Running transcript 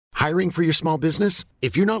Hiring for your small business?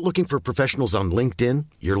 If you're not looking for professionals on LinkedIn,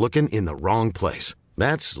 you're looking in the wrong place.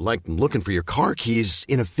 That's like looking for your car keys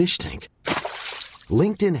in a fish tank.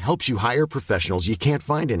 LinkedIn helps you hire professionals you can't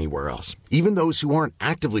find anywhere else, even those who aren't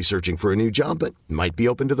actively searching for a new job but might be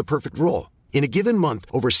open to the perfect role. In a given month,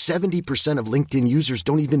 over 70% of LinkedIn users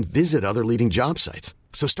don't even visit other leading job sites.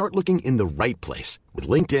 So start looking in the right place. With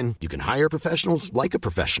LinkedIn, you can hire professionals like a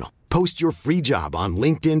professional. Post your free job on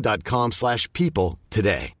linkedin.com/people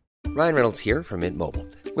today. Ryan Reynolds here from Mint Mobile.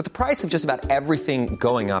 With the price of just about everything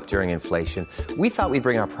going up during inflation, we thought we'd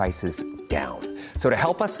bring our prices down. So to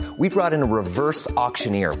help us, we brought in a reverse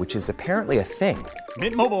auctioneer, which is apparently a thing.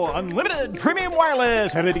 Mint Mobile Unlimited Premium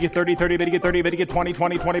Wireless. How to get 30, 30, bit to get 30, bit to get 20,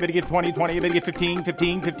 20, 20, bit to get 20, 20, bit to get 15,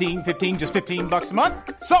 15, 15, 15, just $15 a month?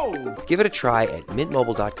 Sold! Give it a try at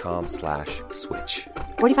mintmobile.com/switch.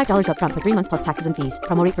 $45 up front for 3 months plus taxes and fees.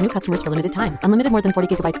 Promo rate for new customers for limited time. Unlimited more than 40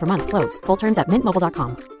 gigabytes per month. Slows full terms at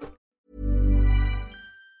mintmobile.com.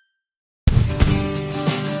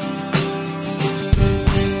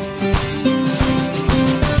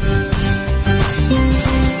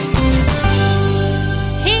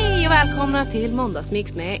 Välkomna till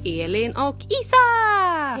Måndagsmix med Elin och Isa!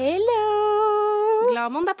 Hello!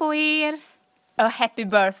 Glad måndag på er! Oh, happy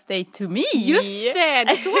birthday to me! Just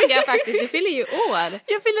det såg jag faktiskt, du fyller ju år.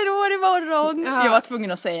 Jag fyller år imorgon! Ja. Jag var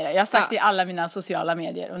tvungen att säga det, jag har sagt det i alla mina sociala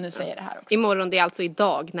medier och nu säger jag det här också. Imorgon, det är alltså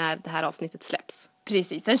idag när det här avsnittet släpps.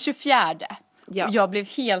 Precis, den 24. Ja. Och jag blev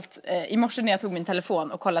helt, i morse när jag tog min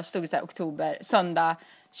telefon och kollade, stod det så här oktober, söndag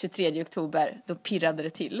 23 oktober, då pirrade det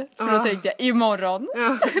till. För då tänkte jag, imorgon,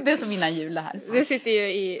 det är som innan jul det här. Det sitter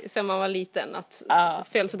ju i, sen man var liten, att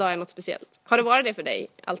födelsedag är något speciellt. Har det varit det för dig,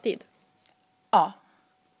 alltid? Ja,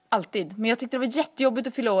 alltid. Men jag tyckte det var jättejobbigt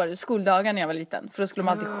att fylla år skoldagar när jag var liten. För då skulle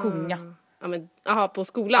man alltid sjunga. Ja, men, på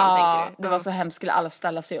skolan tänker du? Det var så hemskt, skulle alla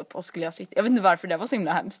ställa sig upp och skulle jag sitta. Jag vet inte varför det var så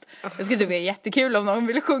himla hemskt. Jag skulle tycka det var jättekul om någon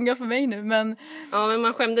ville sjunga för mig nu, men... Ja, men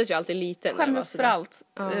man skämdes ju alltid lite. Skämdes för allt.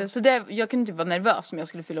 Så det, jag kunde typ vara nervös om jag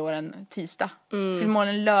skulle fylla år en tisdag. Fylla år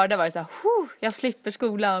en lördag var det så här, jag slipper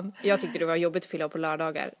skolan. Jag tyckte det var jobbigt att fylla år på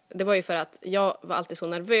lördagar. Det var ju för att jag var alltid så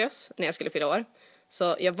nervös när jag skulle fylla år.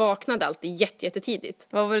 Så jag vaknade alltid jättetidigt.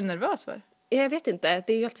 Vad var du nervös för? Jag vet inte,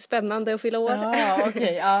 det är ju alltid spännande att fylla år. Ja,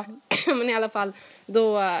 okej, ja. Men i alla fall,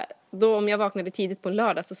 då om jag vaknade tidigt på en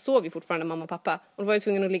lördag så sov ju fortfarande mamma och pappa. Och då var jag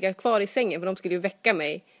tvungen att ligga kvar i sängen för de skulle ju väcka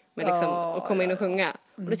mig med liksom, och komma in och sjunga.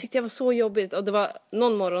 Och det tyckte jag var så jobbigt. Och det var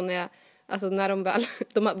någon morgon när de väl,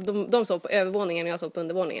 de sov på övervåningen och jag sov på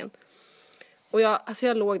undervåningen. Och jag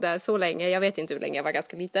låg där så länge, jag vet inte hur länge, jag var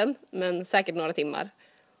ganska liten, men säkert några timmar.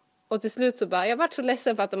 Och till slut så jag var så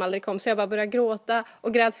ledsen för att de aldrig kom, så jag bara började gråta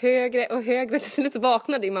och grät högre och högre. Till slut så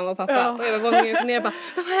vaknade ju mamma och pappa och jag var ner och bara,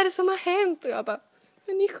 vad är det som har hänt? Och jag bara,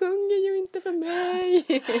 men ni sjunger ju inte för mig.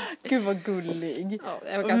 Gud vad gullig. Ja,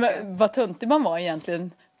 jag var ganska... Men vad töntig man var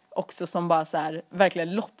egentligen också, som bara så här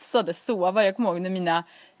verkligen låtsades sova. Jag kommer ihåg när mina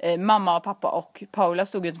mamma och pappa och Paula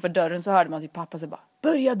stod utanför dörren, så hörde man till pappa så bara,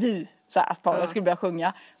 börja du! Så här, att Paula skulle börja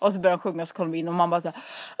sjunga. Och så började han sjunga, så kom vi in och man bara så här,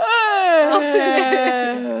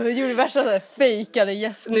 gjorde värsta så här fejkade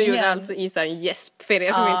gäspningen. Nu gjorde alltså Isa en gäsp för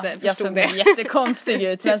er som inte jag förstod såg det. jättekonstig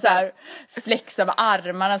ut. Men så här flexa med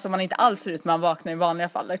armarna som man inte alls ser ut när man vaknar i vanliga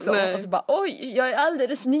fall. Liksom. Och så bara, oj, jag är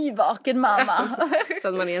alldeles nyvaken mamma. Så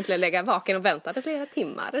att man egentligen lägger vaken och väntade flera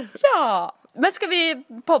timmar. Ja, men ska vi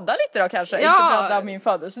podda lite då kanske? Ja. Inte prata om min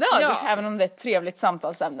födelsedag, även om det är ett trevligt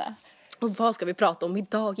samtalsämne. Och vad ska vi prata om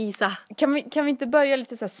idag, Isa? Kan vi inte börja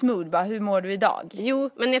lite så här smooth, bara, hur mår du idag? Jo,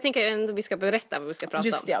 men jag tänker ändå vi ska berätta vad vi ska prata om.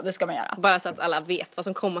 Just det, det ska man göra. Bara så att alla vet vad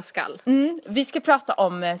som komma skall. Vi ska prata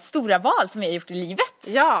om stora val som vi har gjort i livet.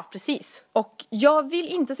 Ja, precis. Och jag vill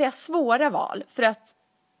inte säga svåra val, för att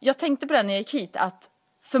jag tänkte på det när jag gick hit, att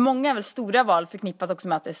för många är väl stora val förknippat också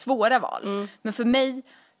med att det är svåra val. Men för mig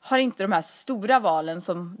har inte de här stora valen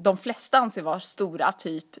som de flesta anser vara stora,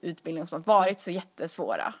 typ utbildning och sånt, varit så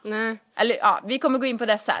jättesvåra. Nej. Eller ja, vi kommer gå in på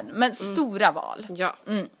det sen, men stora val. Ja.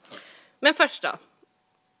 Men först då,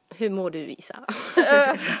 hur mår du, Isa?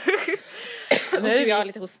 Jag har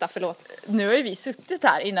lite hosta, förlåt. Nu har ju vi suttit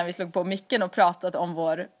här innan vi slog på micken och pratat om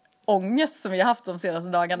vår ångest som vi har haft de senaste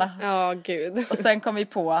dagarna. Ja, gud. Och sen kom vi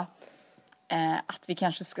på att vi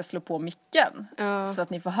kanske ska slå på micken så att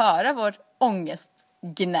ni får höra vår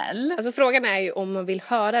ångestgnäll. Alltså frågan är ju om man vill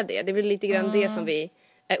höra det. Det är väl lite grann det som vi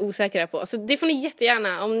är osäkra på. Så det får ni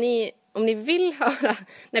jättegärna, om ni vill höra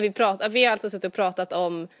när vi pratar. Vi har alltså suttit och pratat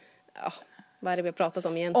om Vad är det vi har pratat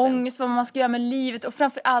om egentligen? Ångest vad man ska göra med livet och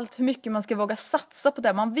framförallt hur mycket man ska våga satsa på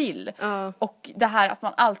det man vill. Och det här att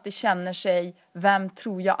man alltid känner sig, vem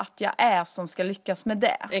tror jag att jag är som ska lyckas med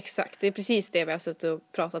det? Exakt, det är precis det vi har suttit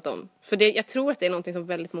och pratat om. För det, jag tror att det är någonting som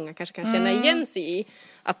väldigt många kanske kan känna igen sig i.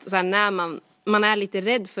 Att så här, när man är lite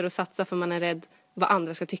rädd för att satsa för man är rädd vad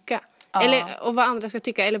andra ska tycka. Och vad andra ska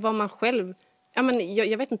tycka, eller vad man själv... Ja, men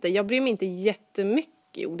jag vet inte, jag bryr mig inte jättemycket.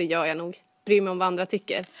 Jo, det gör jag nog. Bryr mig om vad andra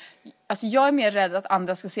tycker. Alltså jag är mer rädd att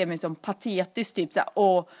andra ska se mig som patetisk typ såhär,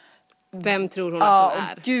 och vem tror hon att hon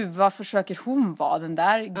är? Gud, vad försöker hon vara, den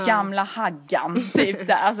där gamla haggan typ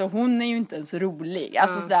såhär. Alltså hon är ju inte ens rolig.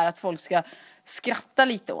 Alltså sådär att folk ska skratta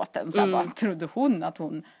lite åt den såhär, bara, trodde hon att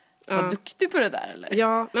hon var duktig på det där eller?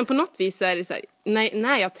 Ja, men på något vis så är det så här,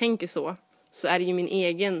 när jag tänker så är det ju min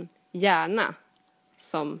egen hjärna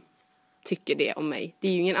som tycker det om mig. Det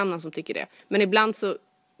är ju ingen annan som tycker det. Men ibland så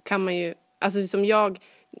kan man ju, alltså som jag,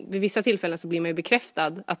 vid vissa tillfällen så blir man ju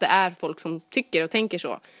bekräftad att det är folk som tycker och tänker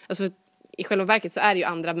så. Alltså för i själva verket så är det ju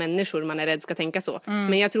andra människor man är rädd ska tänka så.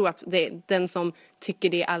 Men jag tror att det är den som tycker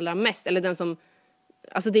det allra mest, eller den som,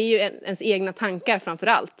 alltså det är ju ens egna tankar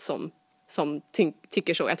framförallt som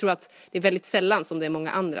tycker så. Jag tror att det är väldigt sällan som det är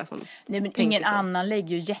många andra som nej, men tänker ingen så. annan lägger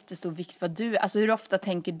ju jättestor vikt vad du... Alltså hur ofta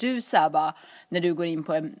tänker du så här bara, när du går in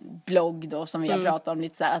på en blogg då som vi har pratat om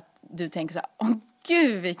lite så här, att du tänker så här, åh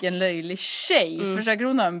gud vilken löjlig tjej. Försöker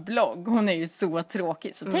hon ha en blogg? Hon är ju så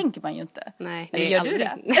tråkig. Så tänker man ju inte. Nej. Eller gör du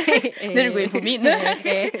det? När du går in på min?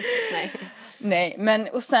 Nej, men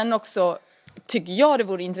och sen också tycker jag det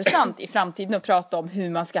vore intressant i framtiden att prata om hur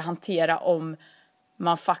man ska hantera om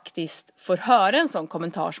man faktiskt får höra en sån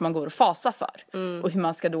kommentar som man går och fasar för. Och hur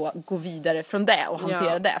man ska då gå vidare från det och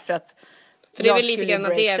hantera det. För det är väl lite grann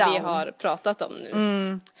det vi har pratat om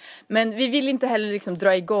nu. Men vi vill inte heller liksom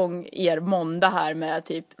dra igång er måndag här med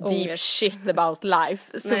typ deep shit about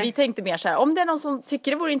life. Så vi tänkte mer så här, om det är någon som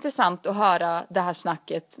tycker det vore intressant att höra det här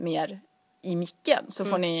snacket mer i micken så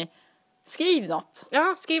får ni skriv något.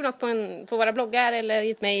 Ja, skriv något på våra bloggar eller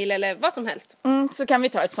i ett mejl eller vad som helst. Så kan vi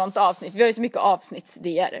ta ett sånt avsnitt. Vi har ju så mycket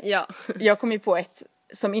avsnittsidéer. Ja. Jag kom ju på ett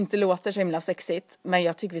som inte låter så himla sexigt, men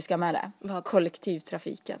jag tycker vi ska ha med det. Vad?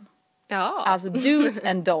 Kollektivtrafiken. Ja. Alltså do's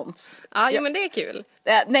and don'ts. Ja, men det är kul.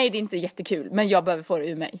 Nej, det är inte jättekul, men jag behöver få det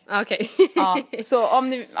ur mig. Okej. Ja, så om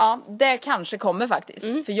ni, det kanske kommer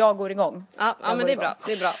faktiskt. För jag går igång. Ja, men det är bra.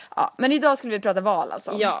 Det är bra. Ja, men idag skulle vi prata val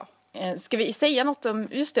alltså. Ja. Ska vi säga något om,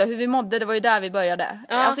 just det, hur vi mådde? Det var ju där vi började.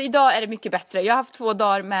 Ja. Alltså idag är det mycket bättre. Jag har haft 2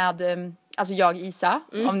 dagar med, alltså jag Isa,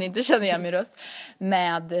 om ni inte känner igen min röst,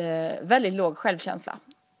 med väldigt låg självkänsla.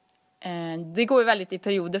 Det går ju väldigt i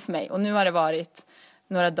perioder för mig. Och nu har det varit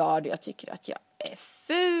några dagar där jag tycker att jag är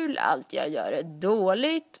ful, allt jag gör är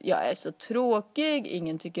dåligt, jag är så tråkig,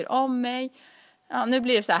 ingen tycker om mig. Ja, nu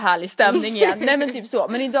blir det så här härlig stämning igen. Nej men typ så.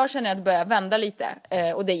 Men idag känner jag att det börjar vända lite.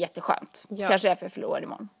 Och det är jätteskönt. Ja. Kanske är för jag förlorar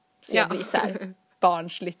imorgon. Så jag blir så här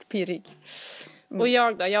barnsligt pirrig. Och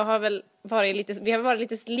jag då? Jag har väl vi har varit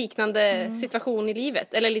lite liknande situation i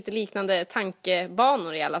livet. Eller lite liknande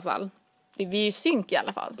tankebanor i alla fall. Vi är ju synk i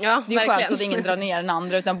alla fall. Ja, det är verkligen. skönt så att ingen drar ner den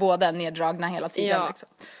andra utan båda är neddragna hela tiden. Ja. Liksom.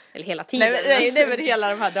 Eller hela tiden. Nej, det är väl hela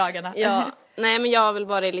de här dagarna. Ja. Nej, men jag har väl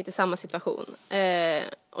varit i lite samma situation.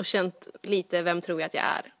 Och känt lite, vem tror jag att jag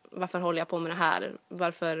är? Varför håller jag på med det här?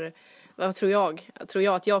 Vad tror jag? Tror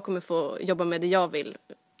jag att jag kommer få jobba med det jag vill?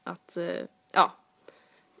 Att,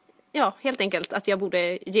 ja, helt enkelt. Att jag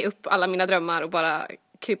borde ge upp alla mina drömmar och bara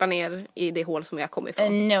krypa ner i det hål som jag kommer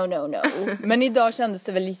ifrån. No. Men idag kändes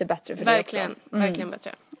det väl lite bättre för dig också. Verkligen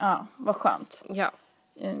bättre. Ja, vad skönt. Ja.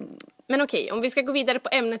 Men okej, om vi ska gå vidare på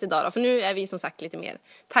ämnet idag då, för nu är vi som sagt lite mer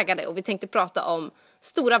taggade och vi tänkte prata om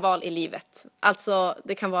stora val i livet. Alltså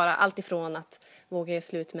det kan vara allt ifrån att våga ge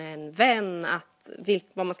slut med en vän,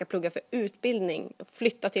 vad man ska plugga för utbildning,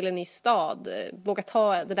 flytta till en ny stad, våga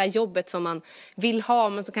ta det där jobbet som man vill ha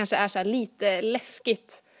men som kanske är så här lite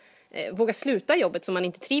läskigt. Våga sluta jobbet som man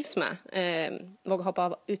inte trivs med. Våga hoppa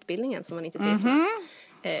av utbildningen som man inte trivs med.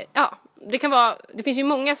 Ja, det finns ju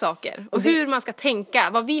många saker. Och hur man ska tänka,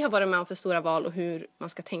 vad vi har varit med om för stora val och hur man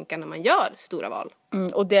ska tänka när man gör stora val.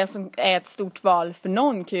 Och det som är ett stort val för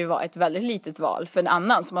någon kan ju vara ett väldigt litet val för en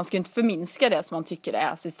annan. Så man ska ju inte förminska det som man tycker det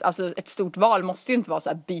är. Alltså ett stort val måste ju inte vara så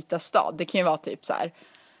här byta stad. Det kan ju vara typ så här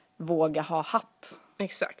våga ha hatt.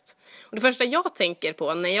 Exakt. Och det första jag tänker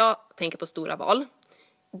på när jag tänker på stora val,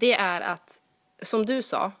 det är att, som du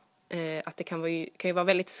sa, att det kan ju vara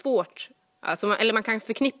väldigt svårt. Alltså eller man kan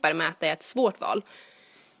förknippa det med att det är ett svårt val.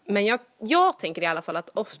 Men jag tänker i alla fall att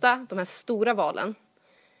ofta de här stora valen,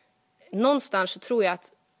 någonstans så tror jag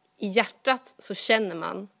att i hjärtat så känner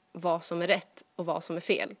man vad som är rätt och vad som är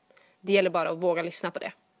fel. Det gäller bara att våga lyssna på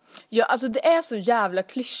det. Ja, alltså det är så jävla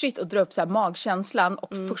klyschigt att dra upp så här magkänslan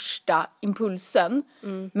och första impulsen.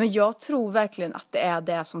 Men jag tror verkligen att det är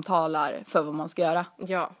det som talar för vad man ska göra.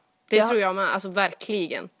 Ja, det tror jag med. Alltså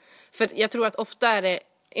verkligen. För jag tror att ofta är det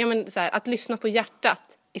så här, att lyssna på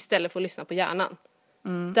hjärtat istället för att lyssna på hjärnan.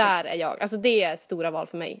 Där är jag. Alltså det är stora val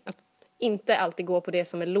för mig. Att inte alltid gå på det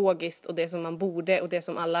som är logiskt och det som man borde och det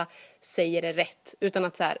som alla säger är rätt. Utan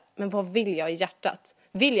att så här, men vad vill jag i hjärtat?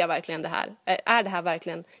 Vill jag verkligen det här? Är det här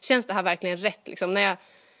verkligen, känns det här verkligen rätt? Liksom, när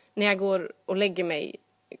jag går och lägger mig,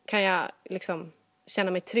 kan jag liksom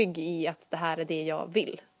känna mig trygg i att det här är det jag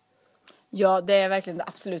vill? Ja, det är verkligen det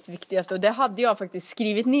absolut viktigaste. Och det hade jag faktiskt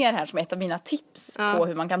skrivit ner här som ett av mina tips på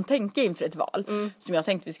hur man kan tänka inför ett val. Som jag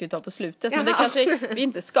tänkte vi skulle ta på slutet. Men det kanske vi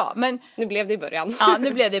inte ska. Men, nu blev det i början. Ja,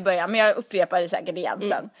 nu blev det i början. Men jag upprepar det säkert igen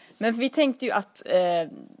sen. Men vi tänkte ju att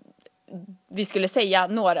vi skulle säga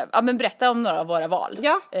berätta om några av våra val.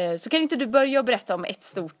 Ja. Så kan inte du börja och berätta om ett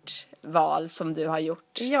stort val som du har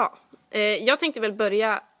gjort? Ja, jag tänkte väl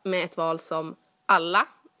börja med ett val som alla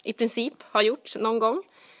i princip har gjort någon gång.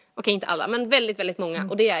 Okej, inte alla, men väldigt, väldigt många.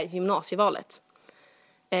 Och det är gymnasievalet.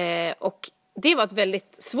 Och det var ett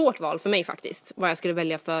väldigt svårt val för mig faktiskt. Vad jag skulle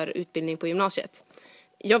välja för utbildning på gymnasiet.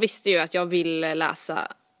 Jag visste ju att jag ville läsa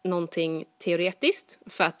någonting teoretiskt.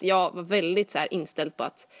 För att jag var väldigt så här inställd på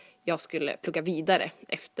att jag skulle plugga vidare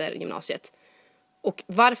efter gymnasiet. Och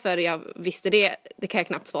varför jag visste det kan jag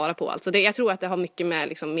knappt svara på. Alltså jag tror att det har mycket med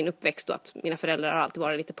liksom min uppväxt och att mina föräldrar har alltid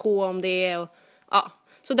varit lite på om det. Och, ja.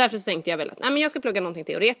 Så därför så tänkte jag väl att men jag ska plugga någonting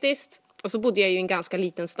teoretiskt. Och så bodde jag ju i en ganska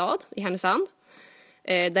liten stad i Härnösand.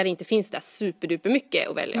 Där det inte finns där superduper mycket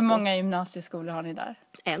att välja på. Hur många gymnasieskolor har ni där?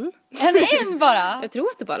 En bara? Jag tror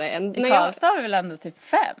att det bara är en. I Karlstad har vi väl ändå typ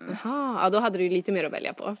 5. Ja, då hade du ju lite mer att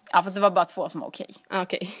välja på. Ja, för det var bara 2 som var okej.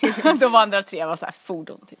 Okej. De andra 3 var så här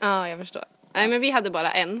fordon typ. Ja, jag förstår. Nej, men vi hade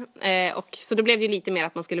bara en. Och så då blev det ju lite mer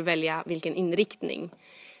att man skulle välja vilken inriktning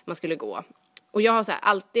man skulle gå. Och jag har så här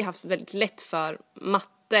alltid haft väldigt lätt för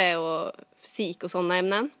matte och fysik och sådana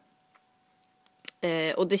ämnen.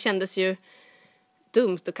 Och det kändes ju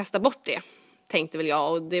dumt att kasta bort det, tänkte väl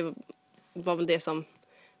jag. Och det var väl det som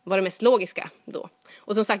var det mest logiska då.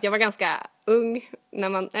 Och som sagt, jag var ganska ung när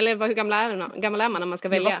man, eller hur gamla är man när man ska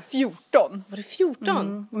välja? Jag var 14. Var det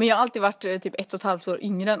 14? Men jag har alltid varit typ 1,5 år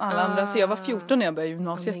yngre än alla andra. Så jag var 14 när jag började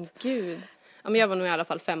gymnasiet. Men gud. Ja, men jag var nog i alla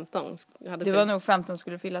fall 15. Du var nog 15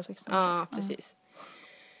 skulle fylla 16. Ja, precis.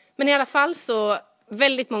 Men i alla fall så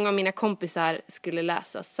väldigt många av mina kompisar skulle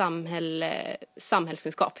läsa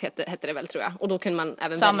samhällskunskap hette det väl, tror jag. Och då kunde man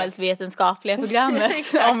även samhällsvetenskapliga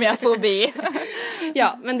programmet om jag får be.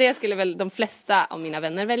 Ja, men det skulle väl de flesta av mina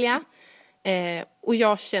vänner välja. Och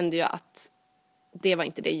jag kände ju att det var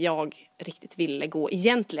inte det jag riktigt ville gå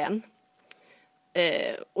egentligen.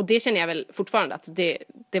 Och det känner jag väl fortfarande att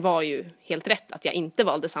det var ju helt rätt att jag inte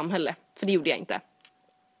valde samhälle. För det gjorde jag inte.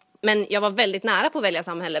 Men jag var väldigt nära på att välja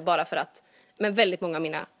samhälle bara för att men väldigt många av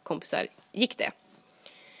mina kompisar gick det.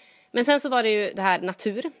 Men sen så var det ju det här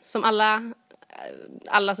natur. Som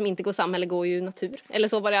alla som inte går samhälle går ju natur. Eller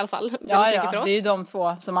så var det i alla fall. Ja, för oss. Det är ju de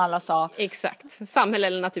 2 som alla sa. Exakt. Samhälle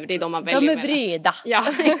eller natur, det är de man väljer. De är breda. Ja,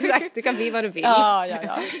 exakt. Du kan bli vad du vill.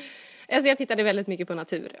 Ja. Alltså jag tittade väldigt mycket på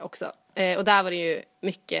natur också. Och där var det ju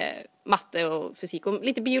mycket matte och fysik och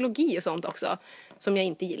lite biologi och sånt också. Som jag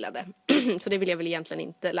inte gillade. Så det ville jag väl egentligen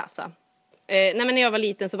inte läsa. Men när jag var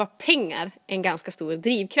liten så var pengar en ganska stor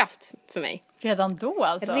drivkraft för mig. Redan då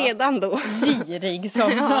alltså? Redan då. Girig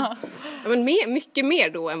som... Ja, men mycket mer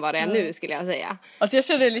då än vad det är nu skulle jag säga. Alltså jag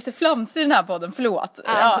känner lite flamsig i den här podden, förlåt.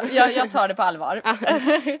 Ja, jag tar det på allvar.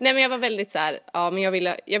 Nej, men jag var väldigt så här, men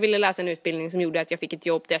jag ville läsa en utbildning som gjorde att jag fick ett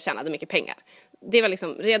jobb där jag tjänade mycket pengar. Det var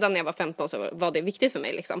liksom, redan när jag var 15 så var det viktigt för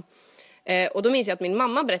mig liksom. Och då minns jag att min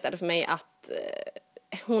mamma berättade för mig att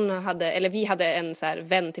vi hade en så här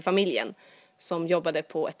vän till familjen som jobbade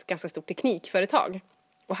på ett ganska stort teknikföretag.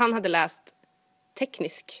 Och han hade läst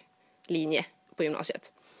teknisk linje på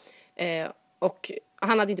gymnasiet. Och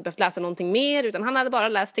han hade inte behövt läsa någonting mer utan han hade bara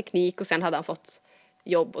läst teknik och sen hade han fått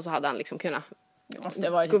jobb och så hade han liksom kunnat det måste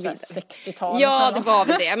ha varit typ 60-talet. Ja, det var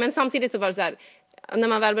väl det. Men samtidigt så var det så här, när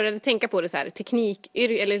man väl började tänka på det så här,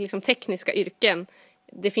 eller liksom tekniska yrken,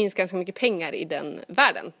 det finns ganska mycket pengar i den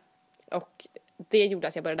världen. Och det gjorde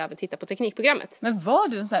att jag började även titta på teknikprogrammet. Men var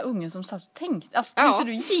du en sån här unge som satt och tänkte? Alltså tänkte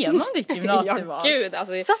du igenom ditt gymnasieval? Ja, gud.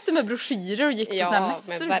 Alltså... Satt du med broschyrer och gick på såna här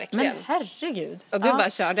mässor? Men verkligen. Men herregud. Och du bara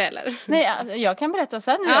körde, eller? Nej, jag kan berätta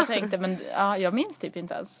sen hur jag tänkte, men jag minns typ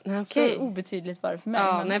inte ens. Okay. Så obetydligt var det för mig.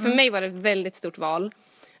 Ja, men för mig var det ett väldigt stort val.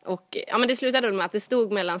 Och men det slutade med att det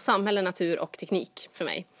stod mellan samhälle, natur och teknik för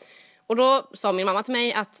mig. Och då sa min mamma till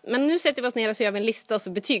mig att men nu sätter vi oss ner och så gör vi en lista och så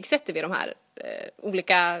betygsätter vi de här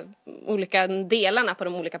olika delarna på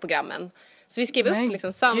de olika programmen. Så vi skrev upp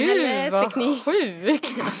liksom samhälle, teknik.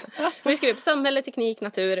 Sjukt. Vi skrev upp samhälle, teknik,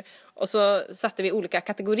 natur och så satte vi olika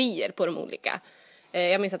kategorier på de olika.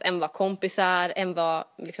 Jag minns att en var kompisar, en var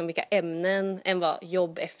liksom vilka ämnen, en var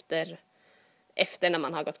jobb efter när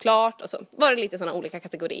man har gått klart och så var det lite sådana olika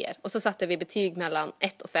kategorier. Och så satte vi betyg mellan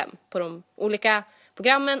 1 och 5 på de olika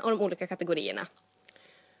programmen och de olika kategorierna.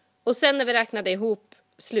 Och sen när vi räknade ihop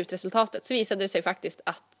slutresultatet så visade det sig faktiskt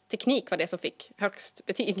att teknik var det som fick högst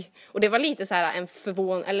betyg. Och det var lite så här en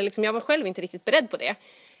förvån, eller liksom jag var själv inte riktigt beredd på det.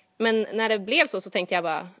 Men när det blev så tänkte jag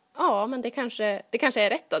bara, ja men det kanske är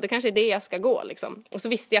rätt då. Det kanske är det jag ska gå liksom. Och så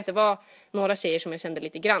visste jag att det var några tjejer som jag kände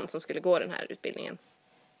lite grann som skulle gå den här utbildningen.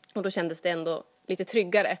 Och då kändes det ändå lite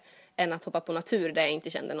tryggare än att hoppa på natur där jag inte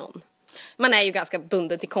kände någon. Man är ju ganska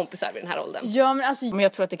bunden till kompisar vid den här åldern. Ja, men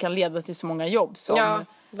jag tror att det kan leda till så många jobb. Ja,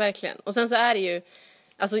 verkligen. Och sen så är det ju,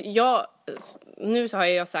 alltså nu så har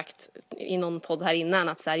jag sagt i någon podd här innan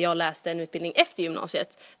att så här, jag läste en utbildning efter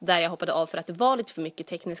gymnasiet där jag hoppade av för att det var lite för mycket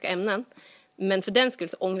tekniska ämnen. Men för den skull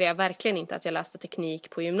så ångrar jag verkligen inte att jag läste teknik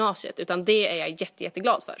på gymnasiet. Utan det är jag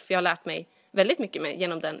jätteglad för jag har lärt mig väldigt mycket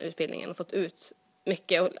genom den utbildningen och fått ut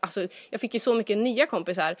mycket. Och, alltså, jag fick ju så mycket nya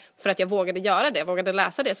kompisar för att jag vågade göra det. Jag vågade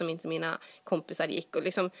läsa det som inte mina kompisar gick. Och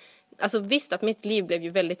liksom, alltså, visst att mitt liv blev ju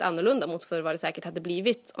väldigt annorlunda mot för vad det säkert hade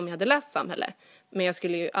blivit om jag hade läst samhälle. Men jag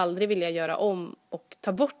skulle ju aldrig vilja göra om och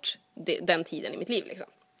ta bort den tiden i mitt liv. Liksom.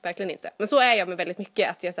 Verkligen inte. Men så är jag med väldigt mycket.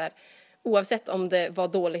 Att jag så här, oavsett om det var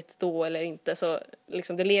dåligt då eller inte så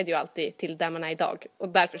liksom, det leder ju alltid till där man är idag. Och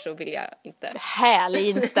därför så vill jag inte. Härlig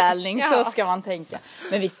inställning, Ja. så ska man tänka.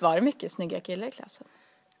 Men visst var det mycket snygga killar i klassen?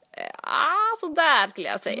 Så där skulle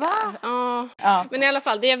jag säga. Va? Ja. Men i alla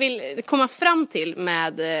fall, det jag vill komma fram till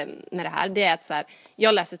med det här, det är att så här,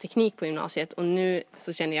 jag läser teknik på gymnasiet och nu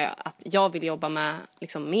så känner jag att jag vill jobba med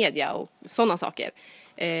liksom, media och sådana saker.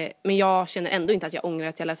 Men jag känner ändå inte att jag ångrar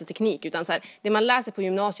att jag läser teknik. Utan så här, det man läser på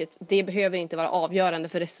gymnasiet, det behöver inte vara avgörande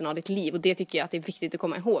för resten av ditt liv. Och det tycker jag att det är viktigt att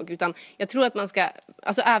komma ihåg. Utan jag tror att man ska,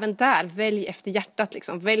 alltså även där, välj efter hjärtat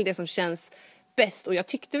liksom. Välj det som känns bäst. Och jag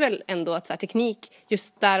tyckte väl ändå att så här, teknik,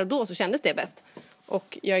 just där och då så kändes det bäst.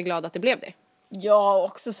 Och jag är glad att det blev det. Ja,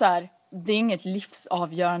 också så här, det är inget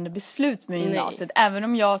livsavgörande beslut med gymnasiet. Nej. Även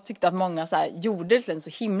om jag tyckte att många så här, gjorde det till en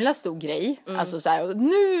så himla stor grej. Alltså så här,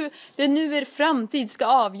 nu er framtid ska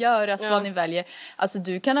avgöras vad ni väljer. Alltså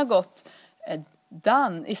du kan ha gått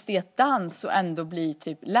estetdans och ändå bli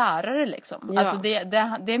typ lärare liksom. Ja. Alltså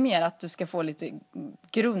det är mer att du ska få lite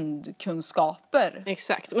grundkunskaper.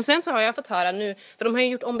 Exakt. Men sen så har jag fått höra nu, för de har ju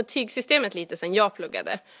gjort om betygssystemet lite sen jag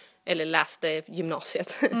pluggade. Eller läste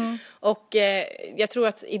gymnasiet. Och jag tror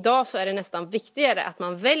att idag så är det nästan viktigare att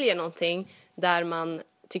man väljer någonting där man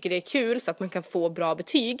tycker det är kul så att man kan få bra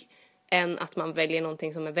betyg. Än att man väljer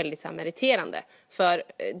någonting som är väldigt så här, meriterande. För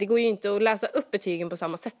det går ju inte att läsa upp betygen på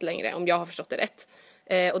samma sätt längre om jag har förstått det rätt.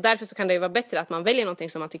 Och därför så kan det ju vara bättre att man väljer någonting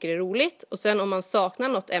som man tycker är roligt. Och sen om man saknar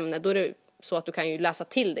något ämne då är det så att du kan ju läsa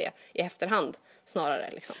till det i efterhand. Snarare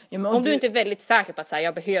liksom. Ja, om du inte är väldigt säker på att säga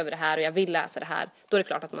jag behöver det här och jag vill läsa det här. Då är det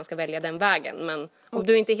klart att man ska välja den vägen. Men om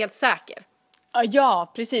du inte är helt säker.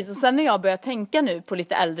 Ja, precis. Och sen när jag börjar tänka nu på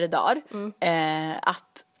lite äldre dagar.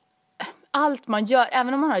 Att allt man gör,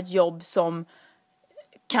 även om man har ett jobb som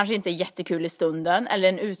kanske inte är jättekul i stunden. Eller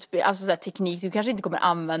en utbildning, alltså så här, teknik du kanske inte kommer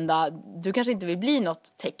använda. Du kanske inte vill bli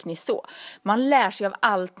något tekniskt så. Man lär sig av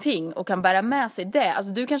allting och kan bära med sig det.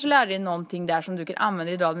 Alltså du kanske lär dig någonting där som du kan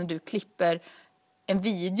använda idag när du klipper en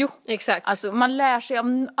video. Exakt. Alltså man lär sig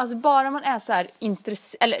om, alltså bara man är så här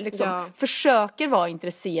eller liksom försöker vara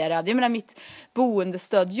intresserad. Jag menar mitt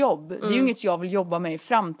boendestödjobb, det är ju inget jag vill jobba med i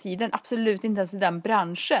framtiden. Absolut inte ens i den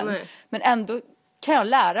branschen. Nej. Men ändå kan jag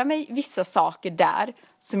lära mig vissa saker där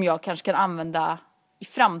som jag kanske kan använda i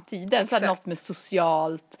framtiden. Så här, något med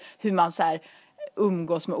socialt, hur man så här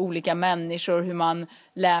umgås med olika människor, hur man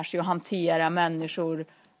lär sig att hantera människor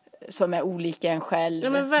som är olika en själv. Ja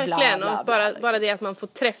men verkligen, bla, bla, och bla, liksom. bara det att man får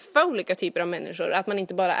träffa olika typer av människor. Att man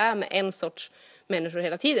inte bara är med en sorts människor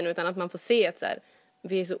hela tiden utan att man får se att så här,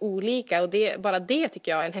 vi är så olika och bara det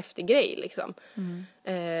tycker jag är en häftig grej liksom.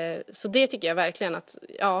 Så det tycker jag verkligen att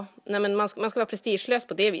men man ska vara prestigelös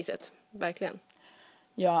på det viset, verkligen.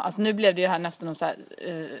 Ja, alltså nu blev det ju här nästan någon så här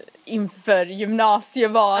inför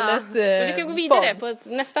gymnasievalet. Men vi ska gå vidare på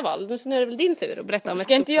nästa val. Nu är det väl din tur att berätta om ett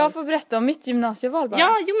Ska inte jag val. få berätta om mitt gymnasieval bara?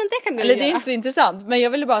 Ja, jo men det kan du Eller göra. det är inte så intressant. Men jag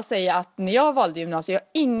ville bara säga att när jag valde gymnasiet,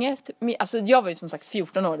 jag var ju som sagt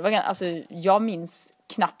 14 år. Jag minns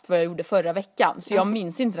knappt vad jag gjorde förra veckan. Så jag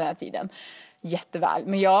minns inte den här tiden jätteväl.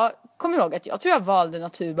 Men jag kommer ihåg att jag tror jag valde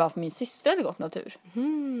natur bara för min syster hade gått natur.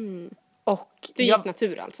 Och Du gick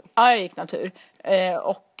natur alltså? Ja, jag gick natur.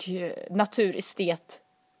 Och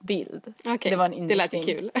naturestetbild. Okej, Det var en det lät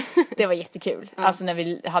inriktning. kul. Det var jättekul. Alltså när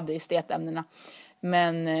vi hade estetämnena.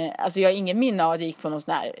 Men alltså jag har ingen minne av att jag gick på någon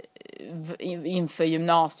sån här inför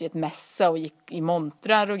gymnasiet mässa och gick i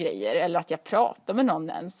montrar och grejer. Eller att jag pratade med någon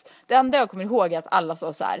ens. Det enda jag kommer ihåg är att alla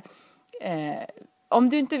sa så här. Om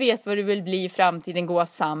du inte vet vad du vill bli i framtiden, gå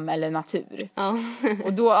sam eller natur. Ja.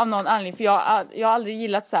 Och då av någon anledning, för jag har aldrig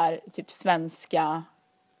gillat så här typ svenska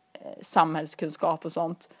samhällskunskap och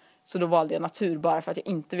sånt. Så då valde jag natur bara för att jag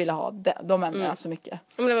inte ville ha de ämnena så mycket.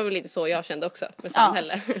 Men det var väl lite så jag kände också med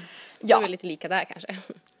samhälle. Ja. Det var väl lite lika där kanske.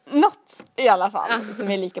 Något i alla fall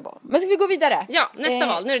som är lika bra. Men ska vi gå vidare? Ja, nästa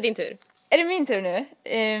val. Nu är det din tur. Är det min tur nu?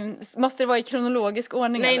 Måste det vara i kronologisk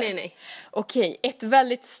ordning? Nej, eller? nej, nej. Okej, ett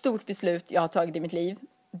väldigt stort beslut jag har tagit i mitt liv.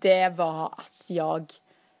 Det var att jag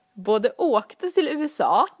både åkte till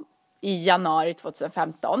USA i januari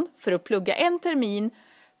 2015 för att plugga en termin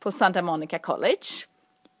på Santa Monica College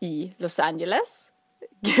i Los Angeles.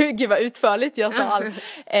 Gud vad utförligt jag sa allt.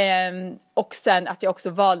 Och sen att jag också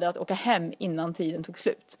valde att åka hem innan tiden tog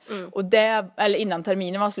slut. Och eller innan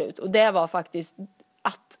terminen var slut. Och det var faktiskt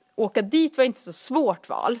att åka dit var inte så svårt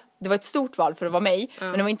val. Det var ett stort val för att vara mig.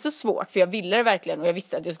 Men det var inte så svårt för jag ville det verkligen. Och jag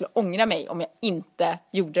visste att jag skulle ångra mig om jag inte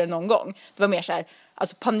gjorde det någon gång. Det var mer så här,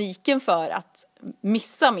 alltså paniken för att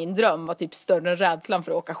missa min dröm var typ större än rädslan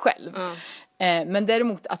för att åka själv. Men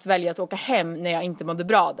däremot att välja att åka hem när jag inte mådde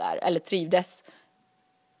bra där eller trivdes.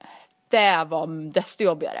 Det var desto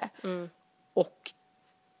jobbigare. Och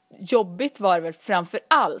jobbigt var det väl framför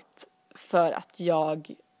allt för att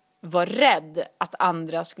jag var rädd att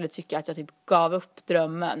andra skulle tycka att jag typ gav upp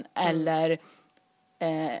drömmen eller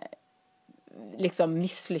liksom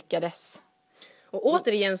misslyckades. Och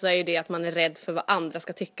återigen så är ju det att man är rädd för vad andra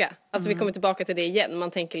ska tycka. Alltså vi kommer tillbaka till det igen.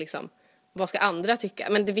 Man tänker liksom, vad ska andra tycka?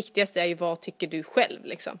 Men det viktigaste är ju, vad tycker du själv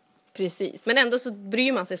liksom? Precis. Men ändå så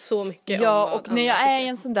bryr man sig så mycket om ja, vad och när jag är i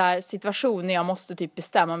en sån där situation när jag måste typ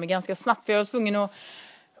bestämma mig ganska snabbt. För jag var tvungen att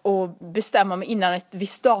bestämma mig innan ett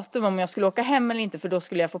visst datum om jag skulle åka hem eller inte. För då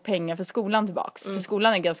skulle jag få pengar för skolan tillbaks. För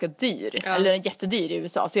skolan är ganska dyr. Ja. Eller jättedyr i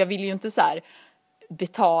USA. Så jag ville ju inte så här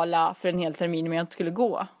betala för en hel termin om jag inte skulle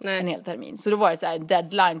gå en hel termin. Så då var det så här en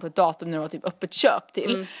deadline på ett datum när det var typ öppet köp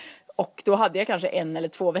till. Och då hade jag kanske 1 eller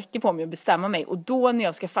 2 veckor på mig att bestämma mig. Och då när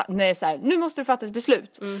jag när det är så här, nu måste du fatta ett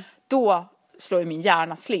beslut. Då slår ju min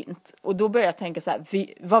hjärna slint. Och då börjar jag tänka så här,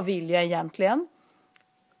 vad vill jag egentligen?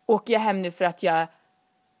 Åker jag hem nu för att jag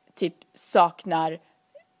typ saknar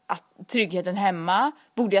tryggheten hemma?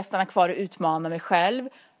 Borde jag stanna kvar och utmana mig själv?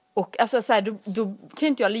 Och alltså så här, då kan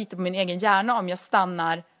inte jag lita på min egen hjärna om jag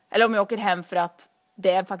stannar. Eller om jag åker hem för att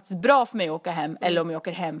det är faktiskt bra för mig att åka hem. Eller om jag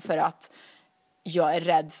åker hem för att jag är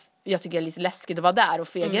rädd. Jag tycker det är lite läskigt att vara där och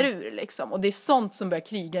fegar ur liksom. Och det är sånt som börjar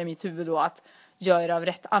kriga i mitt huvud då, att gör det av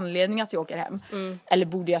rätt anledning att jag åker hem. Eller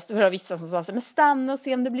borde jag, för vissa som sa så här, men stanna och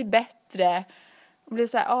se om det blir bättre. Och blir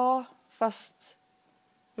så här, ja, fast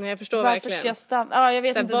Nej, jag förstår varför verkligen. ska jag stanna? Ja, jag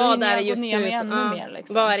vet inte, vad då är hinner det jag gå just ner nu mig som, ännu mer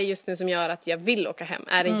liksom. Vad är det just nu som gör att jag vill åka hem?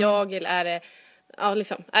 Är det jag eller är det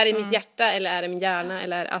liksom, är det mitt hjärta eller är det min hjärna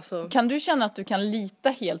eller alltså... Kan du känna att du kan lita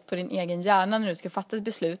helt på din egen hjärna när du ska fatta ett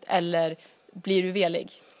beslut, eller blir du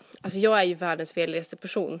velig? Alltså jag är ju världens veligaste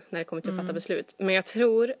person när det kommer till att fatta beslut. Men jag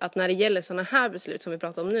tror att när det gäller såna här beslut som vi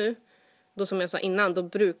pratar om nu, då som jag sa innan, då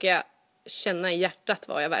brukar jag känna i hjärtat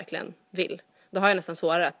vad jag verkligen vill. Då har jag nästan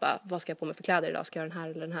svårare att bara, vad ska jag på mig för kläder idag? Ska jag göra den här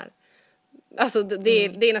eller den här? Alltså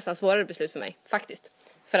det är nästan svårare beslut för mig, faktiskt.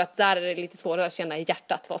 För att där är det lite svårare att känna i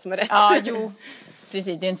hjärtat vad som är rätt. Ja, jo.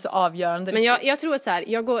 Precis, det är inte så avgörande. Men jag tror att så här,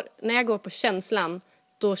 när jag går på känslan,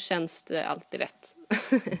 då känns det alltid rätt.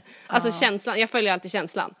 Alltså känslan, jag följer alltid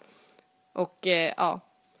känslan. Och ja.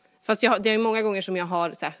 Fast det är ju många gånger som jag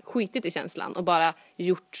har så här, skitit i känslan och bara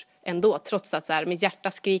gjort ändå, trots att så här, mitt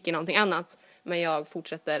hjärta skriker någonting annat. Men jag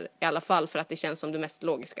fortsätter i alla fall för att det känns som det mest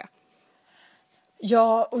logiska.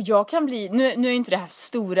 Ja, och jag kan bli, nu är inte det här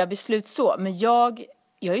stora beslut så, men jag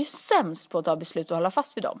är ju sämst på att ta beslut och hålla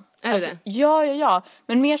fast vid dem. Är alltså, det? Ja.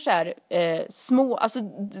 Men mer så här små, alltså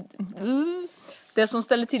det som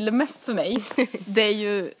ställer till det mest för mig, det är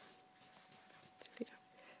ju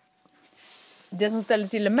det som ställer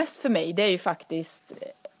till det mest för mig, det är ju faktiskt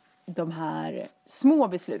de här små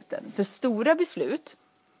besluten. För stora beslut,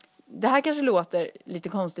 det här kanske låter lite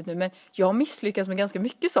konstigt nu, men jag har misslyckats med ganska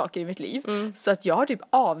mycket saker i mitt liv. Så att jag har typ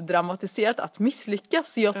avdramatiserat att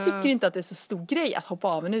misslyckas. Så jag tycker inte att det är så stor grej att hoppa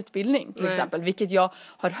av en utbildning till exempel. Vilket jag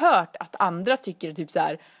har hört att andra tycker är typ så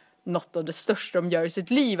här något av det största de gör i sitt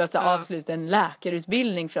liv. Att så här, avsluta en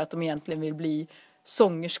läkarutbildning för att de egentligen vill bli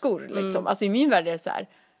sångerskor. Liksom. Alltså i min värld är det så här,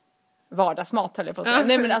 vardagsmat höll jag på att säga.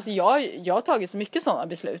 Nej men alltså jag har tagit så mycket sådana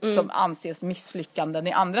beslut som anses misslyckanden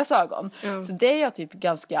i andras ögon. Så det är jag typ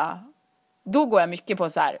ganska, då går jag mycket på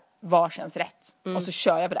så här, vad känns rätt? Och så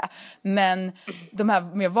kör jag på det. Men de här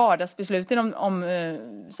med vardagsbesluten om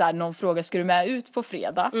så här, någon fråga, ska du med ut på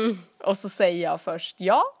fredag? Och så säger jag först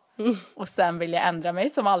ja. Och sen vill jag ändra mig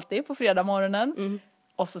som alltid på fredag morgonen.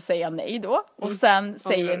 Och så säger jag nej då. Och sen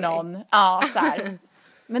säger någon, så här,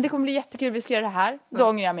 men det kommer bli jättekul, vi ska göra det här. Då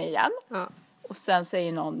ångrar jag mig igen. Och sen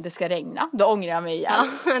säger någon, det ska regna. Då ångrar jag mig igen.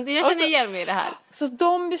 Jag känner igen mig i det här. Så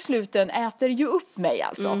de besluten äter ju upp mig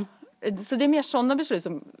alltså. Så det är mer sådana beslut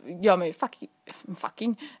som gör mig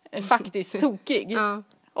faktiskt tokig.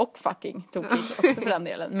 Och fucking tokig också för den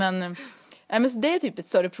delen. Men så det är typ ett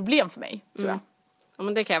större problem för mig, tror jag. Ja,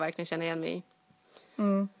 men det kan jag verkligen känna igen mig i.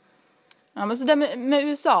 Ja, men så det med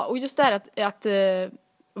USA. Och just det här att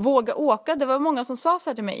våga åka. Det var många som sa så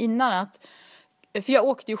här till mig innan att, för jag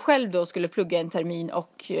åkte ju själv då och skulle plugga en termin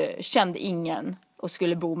och kände ingen och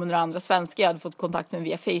skulle bo med några andra svenskar. Jag hade fått kontakt med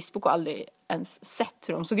via Facebook och aldrig ens sett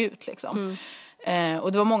hur de såg ut liksom.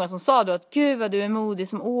 Och det var många som sa då att gud vad du är modig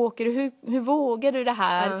som åker. Hur vågar du det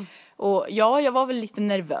här? Och ja, jag var väl lite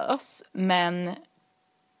nervös. Men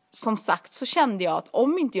som sagt så kände jag att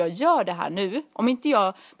om inte jag gör det här nu. Om inte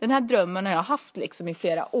jag, den här drömmen har jag haft liksom i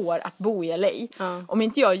flera år att bo i LA. Om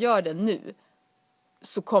inte jag gör det nu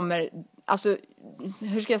så kommer, alltså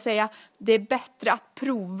hur ska jag säga? Det är bättre att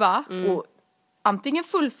prova och antingen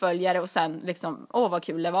fullfölja det och sen liksom, vad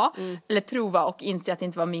kul det var. Eller prova och inse att det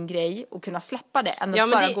inte var min grej och kunna släppa det. Än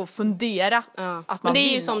att bara gå och fundera att man men det är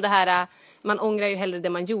ju något. som det här, man ångrar ju hellre det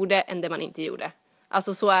man gjorde än det man inte gjorde.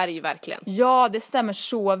 Alltså så är det ju verkligen. Ja, det stämmer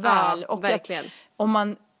så väl. Och verkligen. Om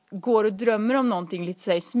man går och drömmer om någonting lite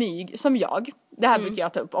så här i smyg, som jag. Det här brukar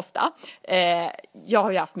jag ta upp ofta. Jag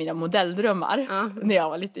har ju haft mina modelldrömmar när jag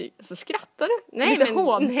var lite, så skrattar du? Nej, lite men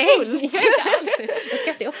hånfullt. Nej, jag inte alls. Jag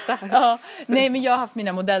skrattar ju ofta. Nej, men jag har haft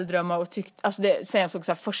mina modelldrömmar och tyckt, alltså det, sen jag såg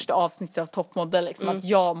så här första avsnittet av Toppmodell liksom, att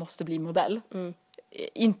jag måste bli modell.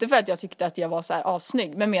 Inte för att jag tyckte att jag var så här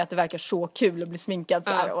assnygg, men med att det verkar så kul att bli sminkad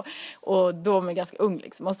så här, och då var jag ganska ung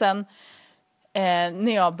liksom. Och sen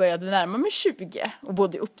när jag började närma mig 20 och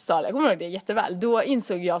bodde i Uppsala, jag kommer ihåg det jätteväl, då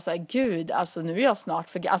insåg jag så här, gud, alltså nu är jag snart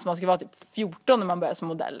för gammal, alltså man ska vara typ 14 när man börjar som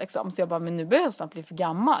modell liksom. Så jag bara, men nu börjar jag snart bli för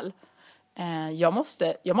gammal. Jag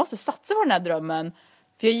måste satsa på den här drömmen.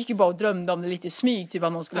 För jag gick ju bara och drömde om det lite i smyg, typ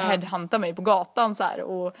att någon skulle headhunta mig på gatan så här.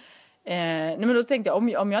 Och nej, men då tänkte jag,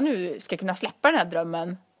 om jag nu ska kunna släppa den här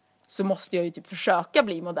drömmen så måste jag ju typ försöka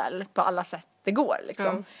bli modell på alla sätt det går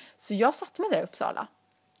liksom. Så jag satte mig där i Uppsala,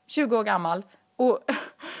 20 år gammal,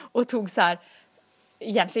 och tog så här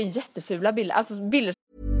egentligen jättefula bilder, alltså bilder.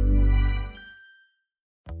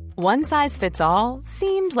 One size fits all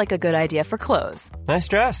seemed like a good idea for clothes. Nice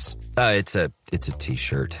dress. It's a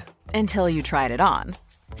t-shirt. Until you tried it on.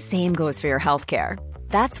 Same goes for your healthcare.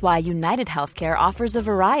 That's why United Healthcare offers a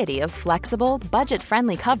variety of flexible,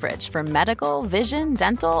 budget-friendly coverage for medical, vision,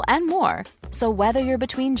 dental, and more. So whether you're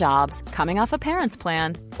between jobs, coming off a parent's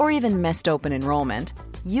plan, or even missed open enrollment,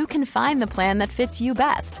 you can find the plan that fits you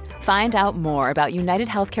best. Find out more about United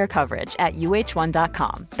Healthcare coverage at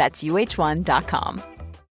uh1.com. That's uh1.com.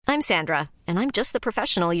 I'm Sandra, and I'm just the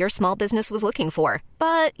professional your small business was looking for.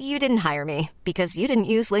 But you didn't hire me because you didn't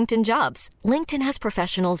use LinkedIn Jobs. LinkedIn has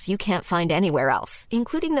professionals you can't find anywhere else,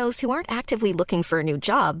 including those who aren't actively looking for a new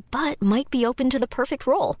job, but might be open to the perfect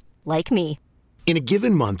role, like me. In a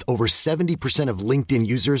given month, over 70% of LinkedIn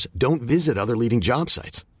users don't visit other leading job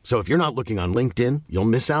sites. So if you're not looking on LinkedIn, you'll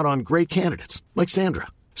miss out on great candidates like Sandra.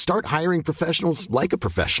 Start hiring professionals like a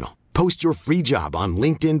professional. Post your free job on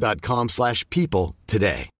linkedin.com/people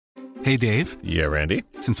today. Hey, Dave. Yeah, Randy.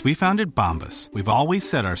 Since we founded Bombas, we've always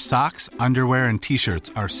said our socks, underwear, and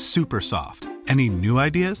T-shirts are super soft. Any new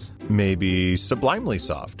ideas? Maybe sublimely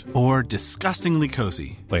soft. Or disgustingly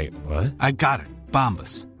cozy. Wait, what? I got it.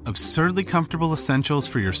 Bombas. Absurdly comfortable essentials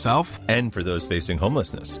for yourself and for those facing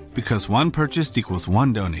homelessness. Because one purchased equals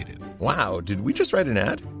one donated. Wow, did we just write an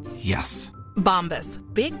ad? Yes. Bombas.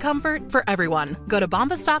 Big comfort for everyone. Go to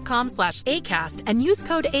bombas.com/ACAST and use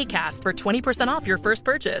code ACAST for 20% off your first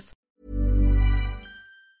purchase.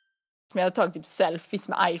 Jag har tagit typ selfies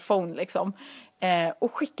med iPhone liksom.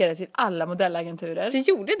 Och skickade till alla modellagenturer. Du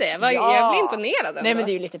gjorde det? Ja. Jag blev imponerad. Nej, men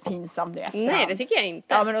det är ju lite pinsamt nu efterhand. Nej, det tycker jag inte.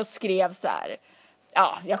 Ja, men de skrev så här.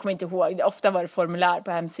 Ja, jag kommer inte ihåg. Ofta var det formulär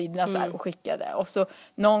på hemsidorna så här, och skickade. Och så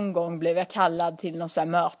någon gång blev jag kallad till någon så här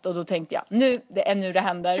möte. Och då tänkte jag, det är nu det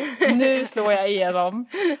händer. Nu slår jag igenom.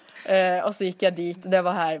 Och så gick jag dit. Och det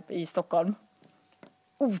var här i Stockholm.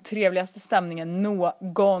 Otrevligaste stämningen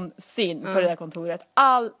någonsin på det där kontoret.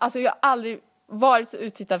 Alltså jag har aldrig varit så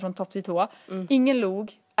uttittad från topp till tå. Ingen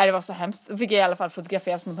log. Det var så hemskt. Då fick jag i alla fall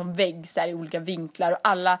fotograferas mot en vägg så här, i olika vinklar. Och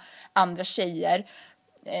alla andra tjejer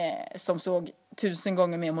som såg 1000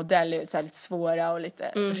 gånger mer modell ut, så här, lite svåra och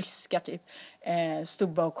lite ryska typ. Stod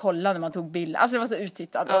bara och kollade när man tog bilder. Alltså det var så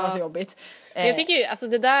uttittat, det var så jobbigt. Jag tycker ju, alltså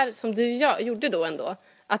det där som du gjorde då ändå.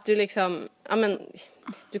 Att du liksom, ja men,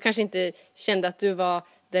 du kanske inte kände att du var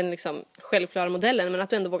den liksom självklara modellen, men att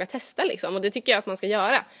du ändå vågar testa liksom. Och det tycker jag att man ska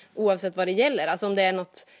göra, oavsett vad det gäller. Alltså om det är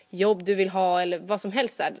något jobb du vill ha eller vad som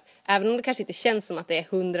helst där. Även om det kanske inte känns som att det är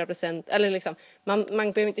 100%, eller liksom, man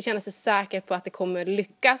behöver inte känna sig säker på att det kommer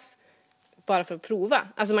lyckas bara för att prova.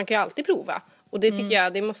 Alltså man kan ju alltid prova. Och det tycker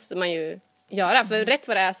jag, det måste man ju göra. För rätt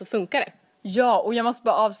vad det är så funkar det. Ja, och jag måste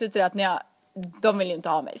bara avsluta det att de vill ju inte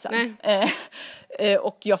ha mig sen.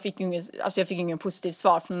 Och jag fick ingen positivt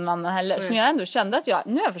svar från någon annan heller. Så när jag ändå kände att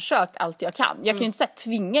nu har jag försökt allt jag kan. Jag kan ju inte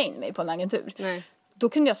tvinga in mig på en agentur. Nej. Då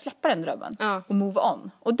kunde jag släppa den drömmen och move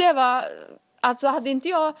on. Och det var, alltså hade inte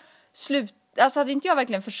jag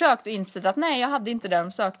verkligen försökt och insett att nej, jag hade inte det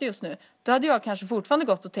de sökte just nu. Då hade jag kanske fortfarande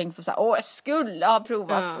gått och tänkt på så här, jag skulle ha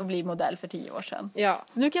provat att bli modell för 10 år sedan. Ja.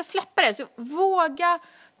 Så nu kan jag släppa det. Så våga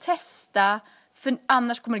testa, för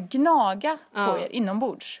annars kommer det gnaga på er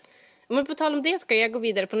inombords. Men på tal om det ska jag gå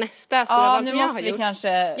vidare på nästa stora val som jag har gjort.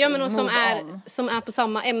 Kanske men som är på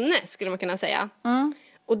samma ämne skulle man kunna säga.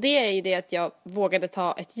 Och det är ju det att jag vågade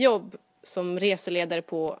ta ett jobb som reseledare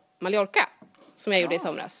på Mallorca. Som jag gjorde i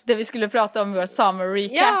somras. Det vi skulle prata om vår summer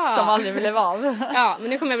recap som aldrig blev av. Ja, men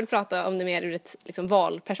nu kommer jag väl prata om det mer ur ett liksom,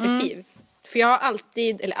 valperspektiv. För jag har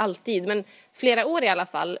alltid, men flera år i alla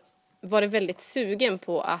fall, varit väldigt sugen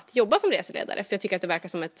på att jobba som reseledare. För jag tycker att det verkar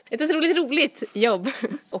som ett roligt jobb.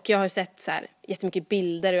 Och jag har sett så här jättemycket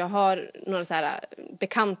bilder och jag har några så här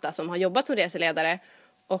bekanta som har jobbat som reseledare.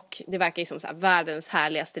 Och det verkar ju som så här världens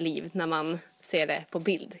härligaste liv när man ser det på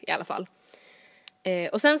bild i alla fall.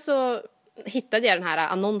 Och sen så hittade jag den här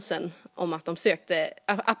annonsen om att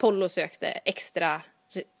Apollo sökte extra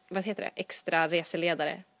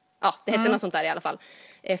reseledare. Ja, det hette något sånt där i alla fall.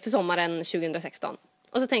 För sommaren 2016.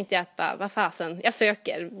 Och så tänkte jag att vad fasen, jag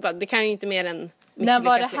söker. Det kan ju inte mer än misslyckas. När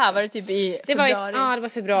var det här? Liksom. Var det typ i februari? Det var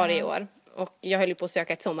februari i år. Och jag höll ju på att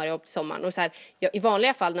söka ett sommarjobb till sommaren. Och så här, i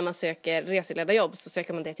vanliga fall när man söker reseledarjobb så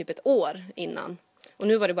söker man det typ ett år innan. Och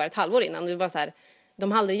nu var det bara ett halvår innan. Det var så här,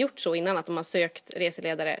 de har aldrig gjort så innan att de har sökt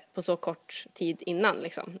reseledare på så kort tid innan.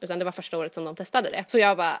 Liksom. Utan det var första året som de testade det. Så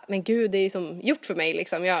jag bara, men gud, det är ju som gjort för mig.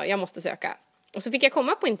 Liksom. Jag måste söka. Och så fick jag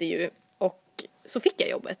komma på intervju och så fick jag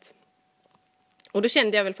jobbet. Och då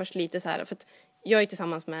kände jag väl först lite så här, för att jag är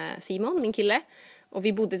tillsammans med Simon, min kille. Och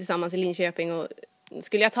vi bodde tillsammans i Linköping och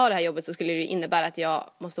skulle jag ta det här jobbet så skulle det innebära att jag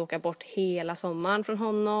måste åka bort hela sommaren från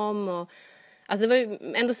honom. Och, alltså det var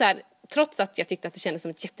ju ändå så här, trots att jag tyckte att det kändes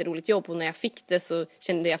som ett jätteroligt jobb och när jag fick det så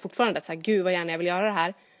kände jag fortfarande att så här, gud vad gärna jag vill göra det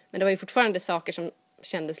här. Men det var ju fortfarande saker som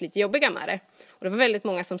kändes lite jobbiga med det. Och det var väldigt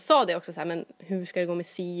många som sa det också så här, men hur ska det gå med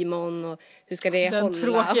Simon och hur ska det hålla? Den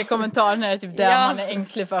tråkiga kommentaren är typ där man är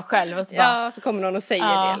ängslig för själv. Och så bara, så kommer någon och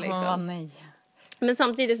säger det liksom. Nej. Men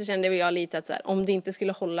samtidigt så kände jag lite att så här, om det inte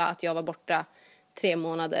skulle hålla att jag var borta 3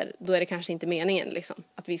 månader, då är det kanske inte meningen liksom,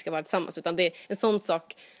 att vi ska vara tillsammans. Utan det är en sån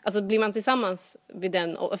sak, alltså blir man tillsammans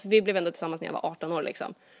vi blev ändå tillsammans när jag var 18 år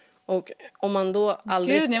liksom. Och om man då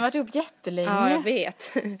aldrig... Gud, ni har varit ihop jättelänge. Ja, jag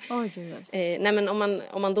vet. Oj. Nej, men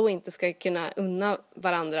om man då inte ska kunna unna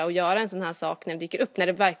varandra och göra en sån här sak när det dyker upp, när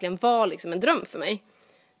det verkligen var liksom en dröm för mig,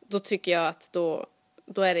 då tycker jag att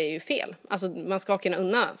då är det ju fel. Alltså man ska kunna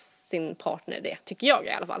unna sin partner det, tycker jag i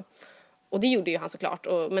alla fall. Och det gjorde ju han såklart.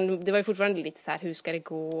 Men det var ju fortfarande lite så här, hur ska det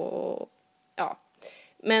gå? Och, ja.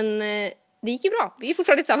 Men det gick ju bra. Vi är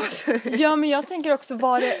fortfarande tillsammans. Ja, men jag tänker också,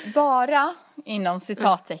 var det bara, inom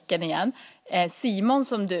citattecken igen, Simon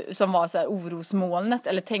som var så här orosmolnet?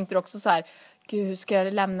 Eller tänkte du också så här, gud, hur ska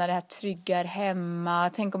jag lämna det här trygga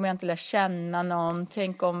hemma? Tänk om jag inte lär känna någon?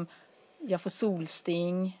 Tänk om jag får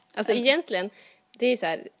solsting? Alltså egentligen, det är så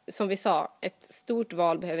här, som vi sa, ett stort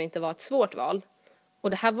val behöver inte vara ett svårt val. Och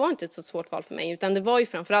det här var inte ett så svårt val för mig. Utan det var ju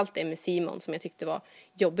framförallt det med Simon som jag tyckte var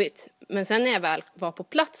jobbigt. Men sen när jag väl var på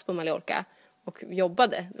plats på Mallorca och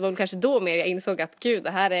jobbade, det var väl kanske då mer jag insåg att gud,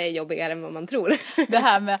 det här är jobbigare än vad man tror. Det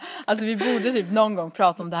här med, alltså vi borde typ någon gång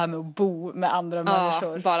prata om det här med att bo med andra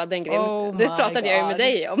människor. Bara den grejen. Det pratade jag ju med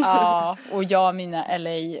dig om. Ja, och jag mina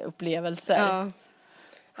LA-upplevelser.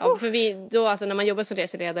 Ja, för då, alltså, när man jobbar som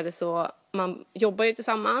reseledare så man jobbar ju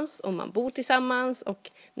tillsammans och man bor tillsammans,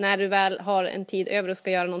 och när du väl har en tid över och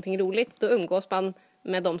ska göra någonting roligt, då umgås man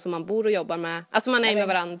med dem som man bor och jobbar med. Alltså man är med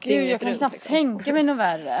varandra dygnet runt. Jag kan knappt tänka mig något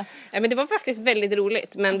värre. Ja, men det var faktiskt väldigt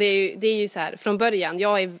roligt, men det är ju så här, från början,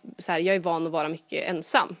 jag är van att vara mycket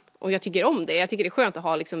ensam. Och jag tycker om det. Jag tycker det är skönt att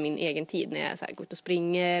ha liksom min egen tid när jag så här går ut och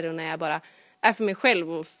springer och när jag bara är för mig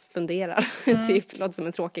själv och funderar. Typ, låter som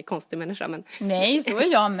en tråkig, konstig människa. Men... Nej, så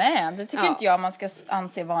är jag med. Det tycker inte jag man ska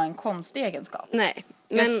anse vara en konstig egenskap. Nej.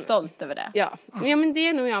 Jag är stolt över det. Ja, men det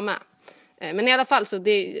är nog jag med. Men i alla fall så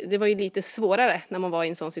det var ju lite svårare när man var i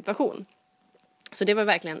en sån situation. Så det var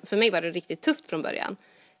verkligen, för mig var det riktigt tufft från början.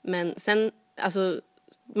 Men sen, alltså,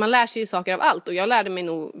 man lär sig ju saker av allt. Och jag lärde mig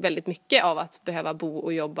nog väldigt mycket av att behöva bo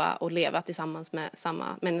och jobba och leva tillsammans med samma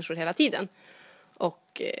människor hela tiden.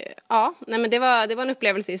 Och ja, nej men det var en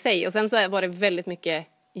upplevelse i sig. Och sen så var det väldigt mycket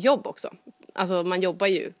jobb också. Alltså man jobbar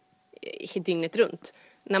ju dygnet runt.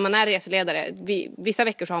 När man är reseledare, vissa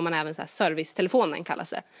veckor så har man även så här servicetelefonen kallas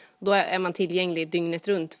det. Då är man tillgänglig dygnet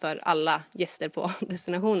runt för alla gäster på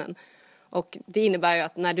destinationen. Och det innebär ju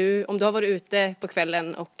att om du har varit ute på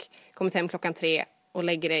kvällen och kommit hem 3:00 och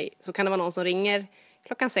lägger dig, så kan det vara någon som ringer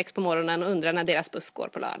 6:00 på morgonen och undrar när deras buss går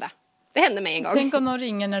på lördag. Det hände mig en gång. Tänk om de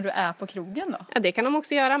ringer när du är på krogen då? Ja, det kan de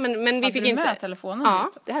också göra. Men vi fick inte... med telefonen?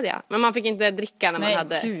 Ja, det hade jag. Men man fick inte dricka när man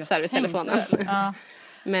hade servicetelefonen. Ja.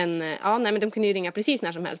 Men men de kunde ju ringa precis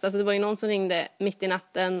när som helst. Alltså det var ju någon som ringde mitt i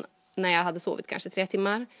natten när jag hade sovit kanske 3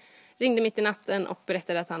 timmar. Ringde mitt i natten och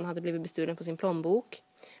berättade att han hade blivit bestulen på sin plånbok.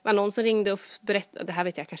 Det var någon som ringde och berättade, det här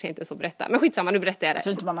vet jag kanske inte får berätta, men skitsamma, nu berättar jag det. Jag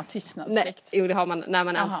tror inte man har tystnadsplikt. Jo, det har man när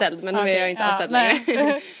man är anställd, men nu är jag inte anställd längre.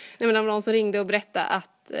 Nej, men det var någon som ringde och berättade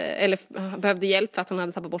att, eller behövde hjälp för att hon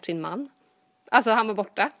hade tappat bort sin man. Alltså han var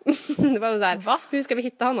borta. Det var så här, hur ska vi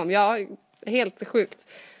hitta honom? Ja, helt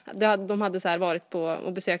sjukt. De hade så här varit på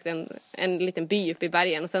och besökt en liten by uppe i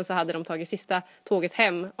bergen. Och sen så hade de tagit sista tåget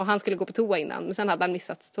hem. Och han skulle gå på toa innan. Men sen hade han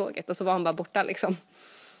missat tåget. Och så var han bara borta liksom.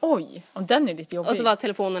 Oj, och den är lite jobbig. Och så var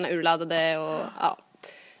telefonerna urladdade och ja.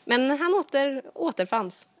 Men han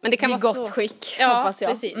återfanns. Men det kan vara gott skick, ja, hoppas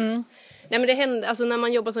jag. Precis. Nej, men det händer, alltså när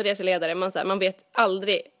man jobbar som reseledare, man vet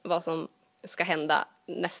aldrig vad som ska hända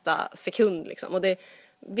nästa sekund liksom. Och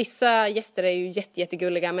vissa gäster är ju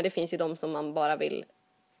jättegulliga, men det finns ju de som man bara vill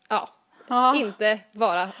inte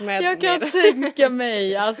vara med. Jag kan tänka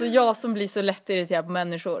mig, alltså jag som blir så lätt irriterad på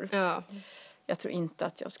människor. Ja. Jag tror inte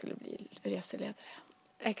att jag skulle bli reseledare.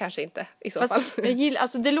 Kanske inte i så fall. Jag gillar,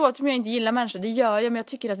 alltså det låter som jag inte gillar människor, det gör jag, men jag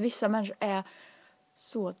tycker att vissa människor är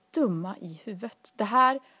så dumma i huvudet. Det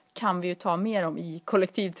här kan vi ju ta mer om i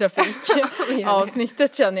kollektivtrafik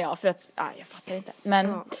avsnittet känner jag, för att jag fattar inte.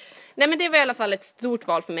 Men nej, men det var i alla fall ett stort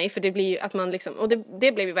val för mig, för det blir ju att man liksom, och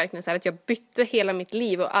det blev ju verkligen så här att jag bytte hela mitt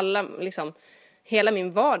liv och alla liksom, hela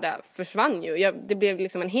min vardag försvann ju. Det blev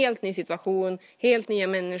liksom en helt ny situation, helt nya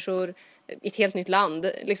människor, ett helt nytt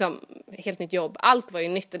land, liksom helt nytt jobb. Allt var ju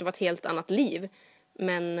nytt och det var ett helt annat liv.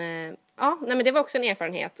 Men men det var också en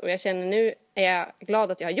erfarenhet och jag känner nu är jag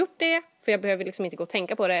glad att jag har gjort det, för jag behöver liksom inte gå och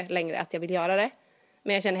tänka på det längre att jag vill göra det.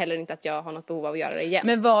 Men jag känner heller inte att jag har något behov av att göra det igen.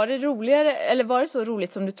 Men var det roligare, eller var det så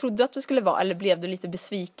roligt som du trodde att det skulle vara, eller blev du lite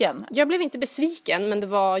besviken? Jag blev inte besviken, men det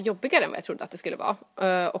var jobbigare än vad jag trodde att det skulle vara.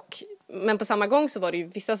 Men på samma gång så var det ju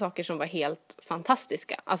vissa saker som var helt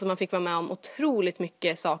fantastiska. Alltså man fick vara med om otroligt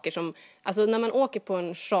mycket saker som, alltså när man åker på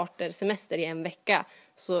en chartersemester i en vecka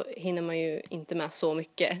så hinner man ju inte med så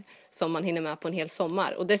mycket som man hinner med på en hel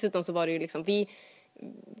sommar. Och dessutom så var det ju liksom,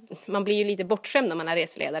 man blir ju lite bortskämd när man är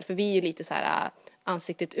reseledare, för vi är ju lite så här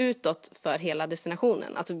ansiktet utåt för hela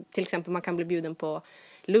destinationen. Alltså till exempel man kan bli bjuden på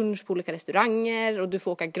lunch på olika restauranger och du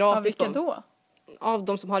får åka gratis. Av vilka då? Av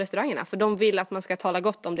de som har restaurangerna. För de vill att man ska tala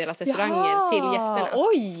gott om deras restauranger till gästerna.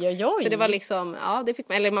 Oj. Så det var liksom, det fick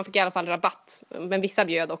man, eller man fick i alla fall rabatt. Men vissa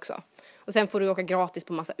bjöd också. Och sen får du åka gratis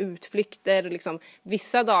på massa utflykter. Och liksom,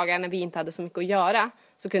 vissa dagar när vi inte hade så mycket att göra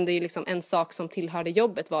så kunde ju liksom en sak som tillhörde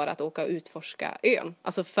jobbet vara att åka och utforska ön.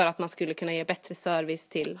 Alltså för att man skulle kunna ge bättre service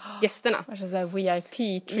till gästerna. Alltså så här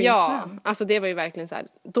VIP-treatment. Ja, alltså det var ju verkligen så här,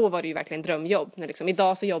 då var det ju verkligen drömjobb. När liksom,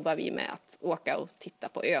 idag så jobbar vi med att åka och titta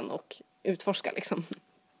på ön och utforska liksom.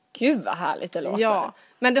 Gud vad härligt det låter. Ja,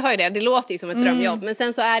 men du hör ju det låter ju som ett drömjobb. Men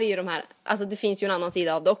sen så är det ju de här, alltså det finns ju en annan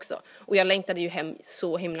sida av det också. Och jag längtade ju hem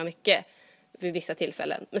så himla mycket vid vissa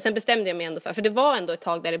tillfällen. Men sen bestämde jag mig ändå för det var ändå ett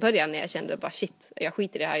tag där i början när jag kände bara shit, jag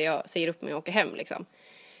skiter i det här, jag säger upp mig och åker hem liksom.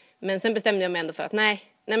 Men sen bestämde jag mig ändå för att nej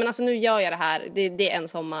men alltså nu gör jag det här, det är en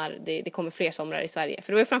sommar, det kommer fler somrar i Sverige.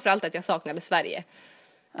 För det var ju framförallt att jag saknade Sverige.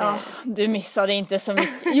 Ja, du missade inte så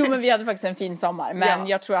mycket. Jo, men vi hade faktiskt en fin sommar. Men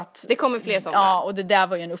jag tror att det kommer fler sommar. Ja, och det där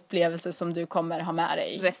var ju en upplevelse som du kommer ha med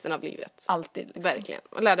dig resten av livet. Alltid liksom. Verkligen,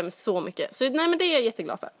 och lärde mig så mycket. Så nej, men det är jag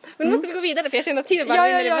jätteglad för. Men nu måste vi gå vidare, för jag känner att tiden bara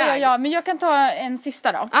rinner iväg. Ja, men jag kan ta en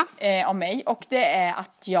sista då om mig. Och det är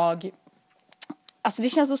att alltså det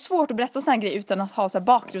känns så svårt att berätta sån här grej utan att ha så här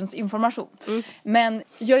bakgrundsinformation. Men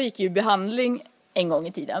jag gick ju behandling en gång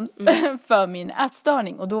i tiden för min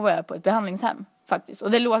ätstörning. Och då var jag på ett behandlingshem faktiskt.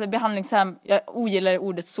 Och det låter behandlingshem, jag ogillar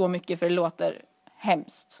ordet så mycket för det låter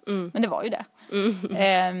hemskt. Men det var ju det.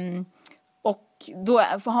 Och då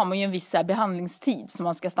har man ju en viss så här behandlingstid som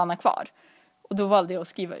man ska stanna kvar. Och då valde jag att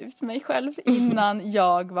skriva ut mig själv innan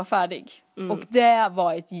jag var färdig. Och det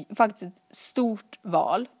var faktiskt ett stort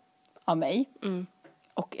val av mig.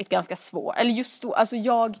 Och ett ganska svårt, eller just då, alltså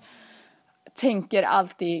jag tänker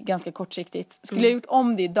alltid ganska kortsiktigt. Skulle jag gjort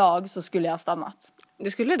om det idag så skulle jag ha stannat.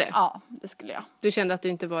 Du skulle det? Ja, det skulle jag. Du kände att du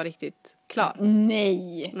inte var riktigt klar?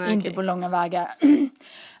 Nej, inte okej. på långa vägar.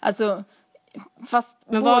 Alltså, fast...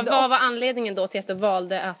 Men vad var anledningen då till att du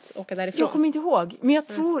valde att åka därifrån? Jag kommer inte ihåg, men jag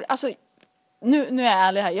tror, alltså, nu är jag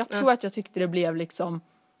ärlig här. Jag tror att jag tyckte det blev liksom,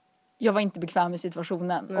 jag var inte bekväm med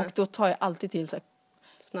situationen. Och då tar jag alltid till så här,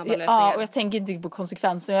 snabba lösningar. Ja, och jag tänker inte på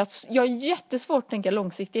konsekvenser. Jag är jättesvårt att tänka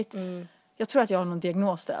långsiktigt. Jag tror att jag har någon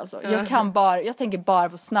diagnos där alltså. Jag tänker bara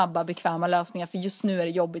på snabba, bekväma lösningar. För just nu är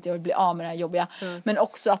det jobbigt, jag vill bli av med det här jobbiga. Men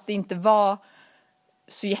också att det inte var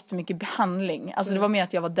så jättemycket behandling. Alltså det var mer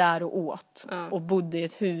att jag var där och åt. Och bodde i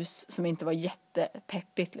ett hus som inte var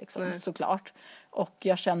jättepeppigt liksom, såklart. Och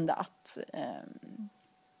jag kände att...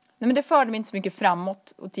 Nej, men det förde mig inte så mycket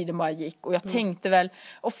framåt och tiden bara gick. Och jag tänkte väl,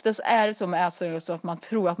 oftast är det så med ätstörningar så att man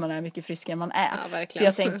tror att man är mycket friskare än man är. Ja, så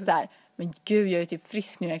jag tänkte så här, men gud jag är typ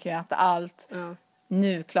frisk nu, jag kan äta allt.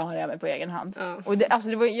 Nu klarar jag mig på egen hand. Och det, alltså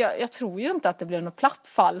det var, jag tror ju inte att det blev något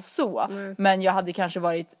plattfall så. Men jag hade kanske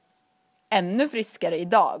varit ännu friskare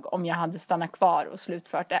idag om jag hade stannat kvar och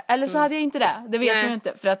slutfört det. Eller så hade jag inte det, det vet man ju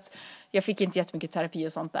inte. För att jag fick inte jättemycket terapi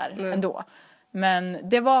och sånt där ändå. Men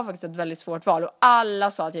det var faktiskt ett väldigt svårt val. Och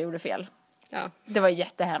alla sa att jag gjorde fel. Ja. Det var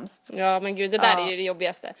jättehemskt. Ja, men gud, det där är ju det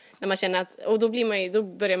jobbigaste. När man känner att, och då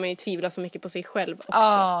börjar man ju tvivla så mycket på sig själv också.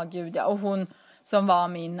 Ja, gud ja. Och hon som var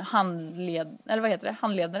min handledare?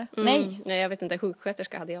 Nej, jag vet inte,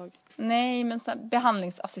 sjuksköterska hade jag. Nej, men så här,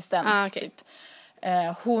 behandlingsassistent okay. typ.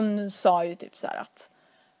 Hon sa ju typ så här att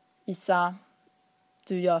Isa,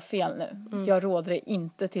 du gör fel nu. Jag råder dig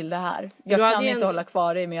inte till det här. Jag kan inte hålla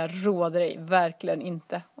kvar dig, men jag råder dig verkligen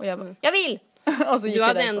inte. Och jag bara, jag vill! Och så gick du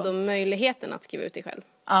hade därifrån. ändå möjligheten att skriva ut dig själv.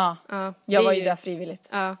 Ja, jag var ju där frivilligt.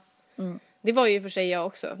 Ja. Det var ju för sig jag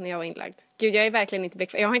också när jag var inlagd. Gud, jag är verkligen inte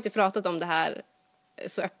bekväm. Jag har inte pratat om det här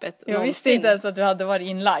så öppet. Jag visste inte ens att du hade varit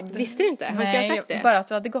inlagd. Visste du inte? Har inte jag sagt det? Bara att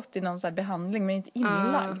du hade gått i någon så här behandling men inte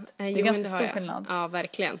inlagd. Det är ganska stor skillnad. Ja,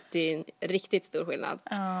 verkligen. Det är en riktigt stor skillnad.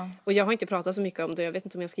 Och jag har inte pratat så mycket om det. Jag vet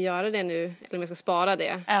inte om jag ska göra det nu eller om jag ska spara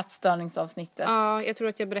det. Ätstörningsavsnittet. Ja, jag tror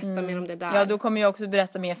att jag berättar mer om det där. Ja, då kommer jag också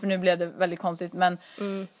berätta mer för nu blev det väldigt konstigt. Men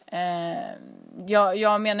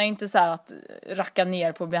jag menar inte så här att racka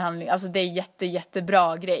ner på behandling. Alltså det är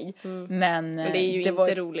jättebra grej. Men det är ju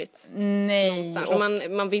inte roligt. Nej. Och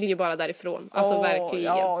man vill ju bara därifrån. Alltså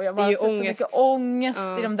verkligen. Ja, jag det är ju så mycket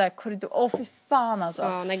ångest i de där korridorerna. Fy fan alltså.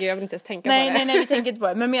 Ja, nej gud, jag vill inte ens tänka på det. Nej, vi tänker inte på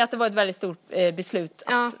det. Men mer att det var ett väldigt stort beslut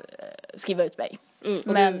att skriva ut mig.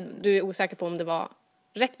 Men du är osäker på om det var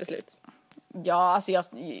rätt beslut? Ja, alltså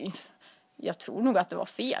jag tror nog att det var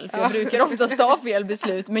fel. För jag brukar oftast ta fel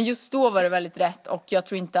beslut. Men just då var det väldigt rätt. Och jag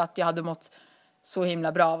tror inte att jag hade mått så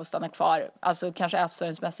himla bra av att stanna kvar. Alltså kanske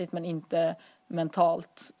ätstörningsmässigt men inte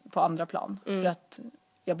mentalt på andra plan. För att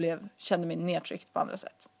jag kände mig nedtryckt på andra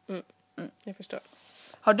sätt. Jag förstår.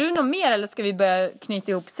 Har du något mer eller ska vi börja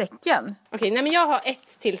knyta ihop säcken? Okej, nej men jag har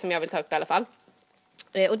ett till som jag vill ta upp i alla fall.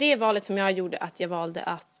 Och det är valet som jag gjorde att jag valde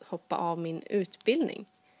att hoppa av min utbildning.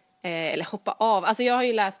 Eller hoppa av. Alltså jag har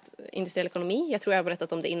ju läst industriell ekonomi. Jag tror jag har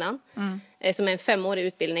berättat om det innan. Som är en 5-årig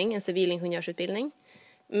utbildning. En civilingenjörsutbildning.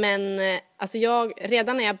 Men alltså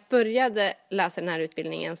redan när jag började läsa den här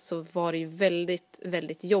utbildningen så var det ju väldigt,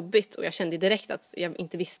 väldigt jobbigt. Och jag kände direkt att jag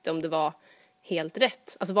inte visste om det var helt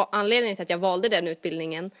rätt. Alltså anledningen till att jag valde den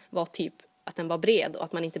utbildningen var typ att den var bred och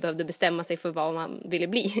att man inte behövde bestämma sig för vad man ville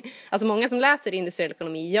bli. Alltså många som läser industriell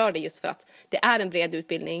ekonomi gör det just för att det är en bred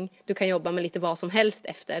utbildning. Du kan jobba med lite vad som helst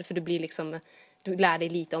efter för du lär dig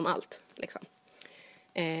lite om allt. Liksom.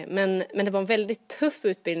 Men det var en väldigt tuff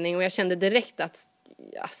utbildning och jag kände direkt att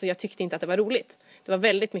alltså jag tyckte inte att det var roligt. Det var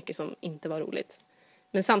väldigt mycket som inte var roligt.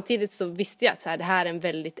 Men samtidigt så visste jag att det här är en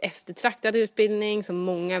väldigt eftertraktad utbildning som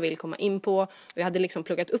många vill komma in på. Och jag hade liksom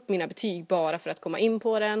pluggat upp mina betyg bara för att komma in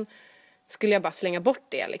på den. Skulle jag bara slänga bort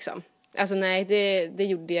det liksom? Alltså nej, det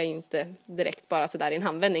gjorde jag inte direkt bara så där i en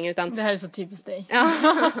handvändning. Utan... Det här är så typiskt dig.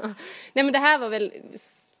 Nej men det här var väl,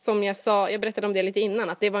 som jag sa, jag berättade om det lite innan.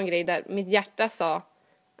 Att det var en grej där mitt hjärta sa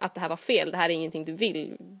att det här var fel. Det här är ingenting du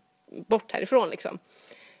vill bort härifrån liksom.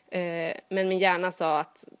 Men min hjärna sa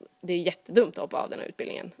att det är jättedumt att hoppa av den här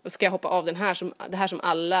utbildningen. Och ska jag hoppa av det här som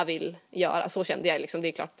alla vill göra? Så kände jag liksom. Det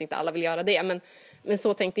är klart att inte alla vill göra det. Men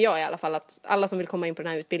så tänkte jag i alla fall, att alla som vill komma in på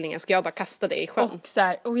den här utbildningen, ska jag bara kasta det i sjön? Och så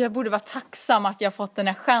här, jag borde vara tacksam att jag fått den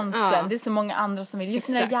här chansen. Ja. Det är så många andra som vill. Just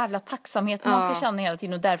den där jävla tacksamheten man ska känna hela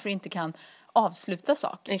tiden och därför inte kan avsluta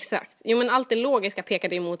saker. Exakt. Jo, men allt det logiska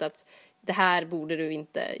pekade emot att det här borde du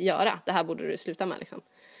inte göra. Det här borde du sluta med liksom.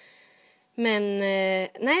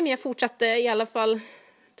 Men jag fortsatte i alla fall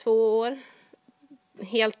 2 år.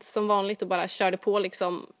 Helt som vanligt och bara körde på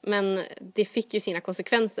liksom. Men det fick ju sina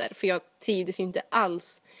konsekvenser. För jag trivdes ju inte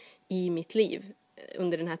alls i mitt liv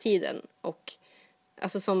under den här tiden. Och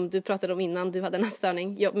alltså som du pratade om innan, du hade en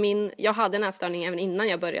ätstörning. Jag hade en ätstörning även innan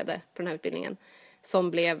jag började på den här utbildningen.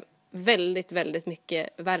 Som blev väldigt, väldigt mycket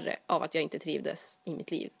värre av att jag inte trivdes i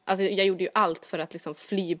mitt liv. Alltså jag gjorde ju allt för att liksom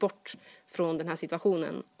fly bort från den här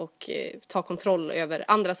situationen. Och ta kontroll över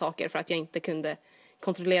andra saker för att jag inte kunde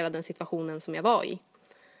kontrollera den situationen som jag var i.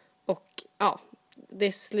 Och ja,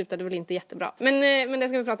 det slutade väl inte jättebra. Men det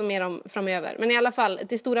ska vi prata mer om framöver. Men i alla fall,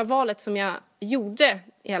 det stora valet som jag gjorde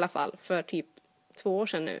i alla fall för typ 2 år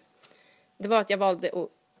sedan nu. Det var att jag valde att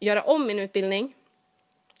göra om min utbildning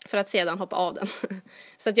för att sedan hoppa av den.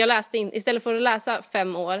 Så att jag läste istället för att läsa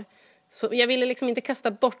 5 år. Så jag ville liksom inte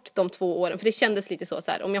kasta bort de 2 åren. För det kändes lite så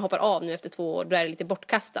här, om jag hoppar av nu efter 2 år, då är det lite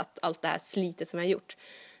bortkastat allt det här slitet som jag har gjort.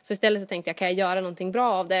 Så istället så tänkte jag, kan jag göra någonting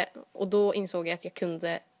bra av det? Och då insåg jag att jag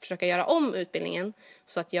kunde försöka göra om utbildningen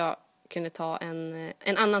så att jag kunde ta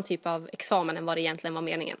en annan typ av examen än vad det egentligen var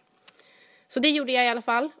meningen. Så det gjorde jag i alla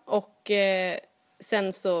fall. Och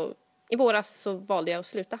sen så i våras så valde jag att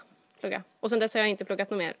sluta plugga. Och sen dess har jag inte pluggat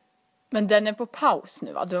något mer. Men den är på paus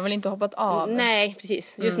nu va? Du har väl inte hoppat av? Nej,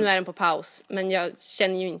 precis. Just nu är den på paus. Men jag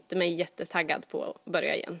känner ju inte mig jättetaggad på att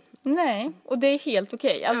börja igen. Nej, och det är helt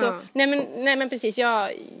okej. Alltså... Ja. Nej men precis.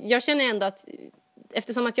 Jag känner ändå att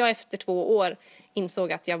eftersom att jag efter 2 år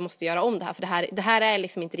insåg att jag måste göra om det här. För det här är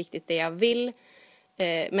liksom inte riktigt det jag vill.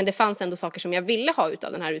 Men det fanns ändå saker som jag ville ha ut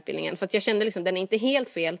av den här utbildningen. För att jag kände liksom den är inte helt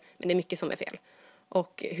fel, men det är mycket som är fel.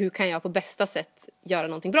 Och hur kan jag på bästa sätt göra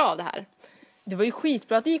någonting bra av det här? Det var ju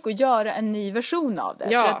skitbra att det gick att göra en ny version av det.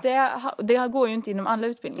 Ja. För att det går ju inte inom alla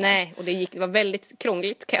utbildningar. Nej, och det var väldigt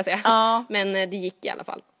krångligt kan jag säga. Ja. Men det gick i alla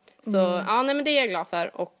fall. Så men det är jag glad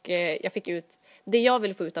för. Och jag fick ut det jag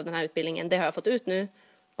vill få ut av den här utbildningen. Det har jag fått ut nu.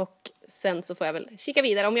 Och sen så får jag väl kika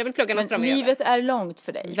vidare om jag vill plugga något framöver. Livet är långt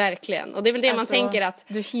för dig. Verkligen. Och det är väl det man tänker att...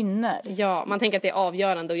 Du hinner. Ja, man tänker att det är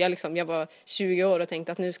avgörande. Och jag var 20 år och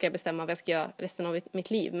tänkte att nu ska jag bestämma vad jag ska göra resten av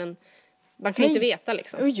mitt liv. Men man kan ju inte veta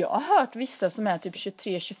liksom. Och jag har hört vissa som är typ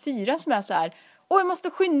 23-24 som är så här... jag måste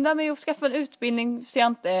skynda mig och skaffa en utbildning så jag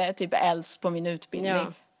inte är typ äldst på min utbildning.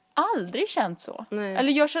 Ja. Aldrig känt så. Nej.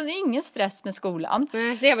 Eller jag känner ingen stress med skolan.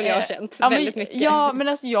 Nej, det har väl jag känt väldigt mycket. Ja, men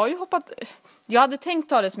alltså jag har ju hoppat... Jag hade tänkt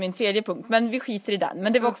ta det som min 3:e punkt, men vi skiter i den.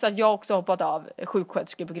 Men det var också att jag också hoppat av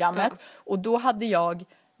sjuksköterskeprogrammet. Ja. Och då hade jag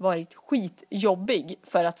varit skitjobbig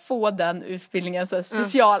för att få den utbildningen så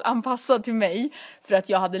specialanpassad till mig. För att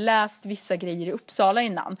jag hade läst vissa grejer i Uppsala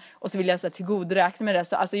innan. Och så ville jag så tillgodoräkna med det.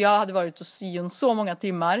 Så, alltså jag hade varit hos Sion så många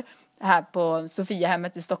timmar här på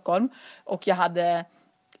Sofiahemmet i Stockholm. Och jag hade...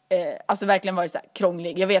 alltså verkligen varit så här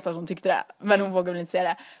krånglig. Jag vet att hon tyckte det, men hon vågade väl inte säga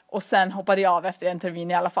det. Och sen hoppade jag av efter en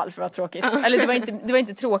termin i alla fall för att det var tråkigt. Eller det var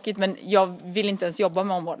inte tråkigt, men jag ville inte ens jobba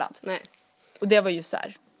med omvårdnad. Nej. Och det var ju så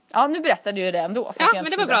här. Ja, nu berättade du ju det ändå. Ja, men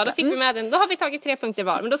det var bra. Då fick vi med den. Då har vi tagit 3 punkter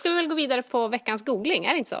var. Men då ska vi väl gå vidare på veckans googling,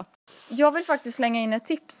 är det inte så? Jag vill faktiskt slänga in ett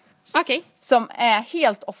tips. Okej. Som är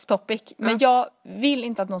helt off topic. Men jag vill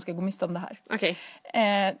inte att någon ska gå miste om det här. Okej.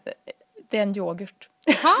 Det är en yoghurt.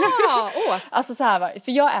 Alltså så här,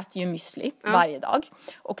 för jag äter ju müsli varje dag.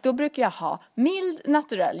 Och då brukar jag ha mild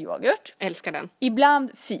naturell yoghurt. Älskar den.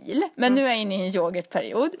 Ibland fil, men nu är jag inne i en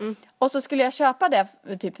yoghurtperiod. Och så skulle jag köpa det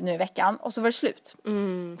typ nu i veckan och så var det slut.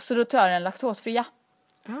 Så då tar jag den laktosfria.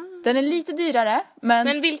 Den är lite dyrare,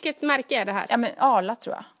 men vilket märke är det här? Ja, men Arla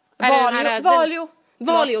tror jag.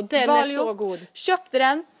 Valio, den är så god. Köpte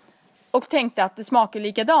den. Och tänkte att det smakar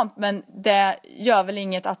likadant, men det gör väl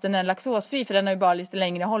inget att den är laktosfri, för den har ju bara lite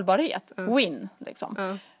längre hållbarhet. Win,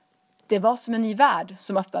 liksom. Det var som en ny värld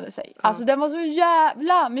som öppnade sig. Alltså den var så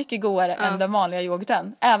jävla mycket godare än den vanliga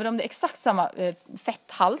yoghurten. Även om det är exakt samma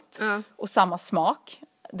fetthalt och samma smak.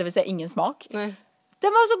 Det vill säga ingen smak. Nej.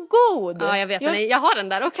 Den var så god! Ja, jag vet. Jag har den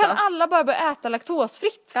där också. Kan alla bara börja äta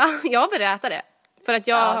laktosfritt? Ja, jag börjar äta det. För att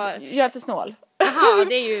jag är för snål. Jaha,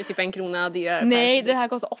 det är ju typ 1 krona dyrare. Nej, det här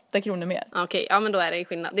kostar 8 kronor mer. Okej, ja men då är det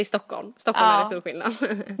skillnad. Det är Stockholm. Stockholm är det stor skillnad.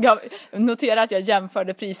 Jag noterar att jag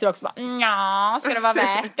jämförde priser också. Ja, ska det vara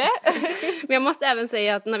värt det? Men jag måste även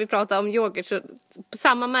säga att när vi pratar om yoghurt så på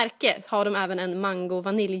samma märke har de även en mango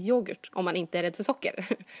vaniljyoghurt om man inte är rädd för socker.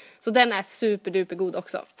 Så den är superduper god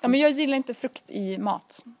också. Ja, men jag gillar inte frukt i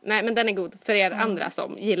mat. Nej, men den är god för er andra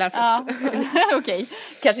som gillar frukt. Ja. Okej,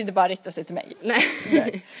 kanske inte bara rikta sig till mig. Nej.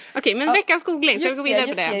 Okej, men veckans googling, så vi går vidare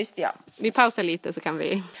på det. Just det. Vi pausar lite så kan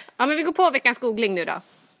vi... Ja, men vi går på veckans googling nu då.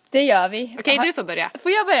 Det gör vi. Okej, du får börja.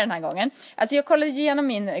 Får jag börja den här gången? Alltså jag kollade igenom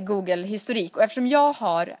min Google-historik och eftersom jag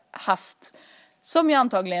har haft, som jag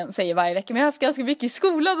antagligen säger varje vecka, men jag har haft ganska mycket i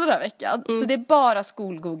skolan den här veckan. Så det är bara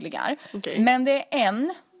skolgooglingar. Okay. Men det är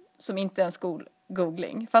en som inte är en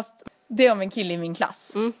skolgoogling, fast det är om en kille i min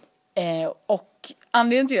klass. Och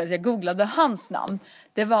anledningen till att jag googlade hans namn,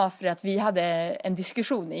 det var för att vi hade en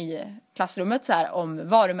diskussion i klassrummet så här om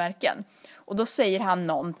varumärken. Och då säger han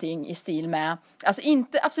någonting i stil med, alltså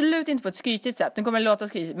absolut inte på ett skrytigt sätt, nu kommer det låta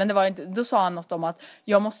skrytigt, men det var inte, då sa han något om att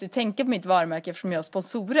jag måste ju tänka på mitt varumärke eftersom jag har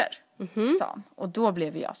sponsorer, sa han. Och då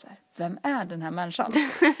blev jag så här, vem är den här människan?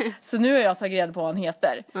 Så nu har jag tagit reda på vad han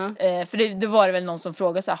heter. För det var det väl någon som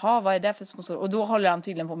frågade så här, vad är det för sponsor? Och då håller han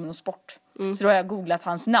tydligen på med någon sport. Så då har jag googlat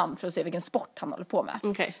hans namn för att se vilken sport han håller på med.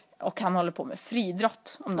 Okay. Och han håller på med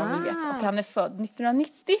friidrott, om någon vill veta. Och han är född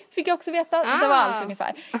 1990, fick jag också veta. Det var allt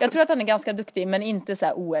ungefär. Jag tror att han är ganska duktig, men inte så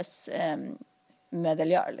här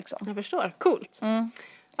OS-medaljör liksom. Jag förstår, coolt.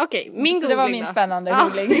 Okej, min googling det var min spännande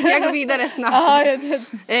googling. Jag går vidare snabbt.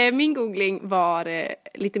 Min googling var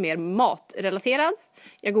lite mer matrelaterad.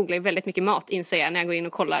 Jag googlar väldigt mycket mat, inser jag, när jag går in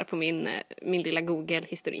och kollar på min lilla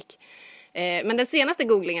Google-historik. Men den senaste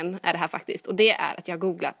googlingen är det här faktiskt. Och det är att jag har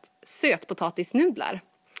googlat sötpotatisnudlar.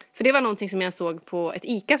 För det var någonting som jag såg på ett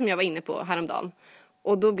ICA som jag var inne på häromdagen.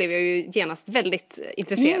 Och då blev jag ju genast väldigt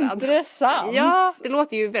intresserad. Intressant. Ja, det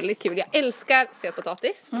låter ju väldigt kul. Jag älskar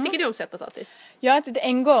sötpotatis. Vad tycker du om sötpotatis? Jag har ätit det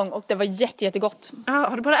en gång och det var jättegott. Ja,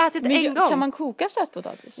 har du bara ätit det en gång? Kan man koka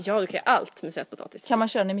sötpotatis? Ja, du kan allt med sötpotatis. Kan man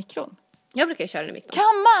köra den i mikron? Jag brukar köra den i mikron.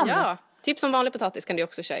 Kan man? Ja, typ som vanlig potatis kan du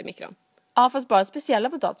också köra i mikron. Ja, fast bara speciella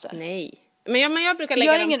potatisar. Nej. Men jag brukar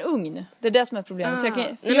lägga Jag har ingen ugn. Det är det som är problemet. Så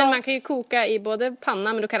men man kan ju koka i både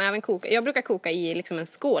panna, men du kan även koka. Jag brukar koka i liksom en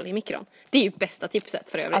skål i mikron. Det är ju bästa tipset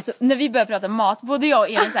för övrigt. Alltså, när vi börjar prata mat, både jag och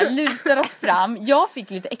Elin så här lutar oss fram. Jag fick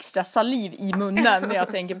lite extra saliv i munnen när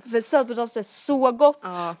jag tänker, för sötpotatis är så gott.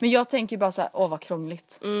 Men jag tänker bara så här, vad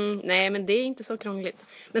krångligt. Nej, men det är inte så krångligt.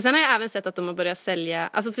 Men sen har jag även sett att de har börjat sälja,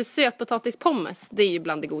 alltså för sötpotatispommes, det är ju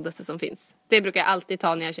bland det godaste som finns. Det brukar jag alltid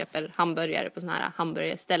ta när jag köper hamburgare på såna här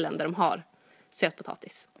hamburgerställen där de har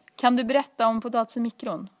sötpotatis. Kan du berätta om potatis i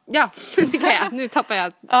mikron? Ja, det kan jag. Nu tappar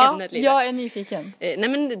jag ämnet lite. Jag är nyfiken. Nej,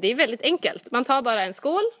 men det är väldigt enkelt. Man tar bara en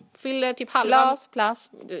skål, fyller typ halva... Glas,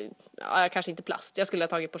 plast? Ja, kanske inte plast. Jag skulle ha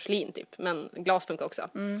tagit porslin typ, men glas funkar också.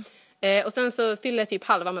 Och sen så fyller typ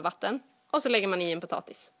halva med vatten. Och så lägger man i en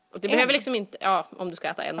potatis. Och det behöver liksom inte... om du ska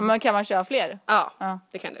äta en. Men kan man köra fler? Ja,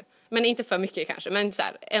 det kan du. Men inte för mycket kanske. Men så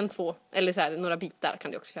här, 1, 2 eller så här, några bitar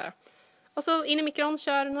kan du också köra. Och så in i mikron,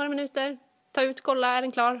 kör några minuter. Ta ut, kolla, är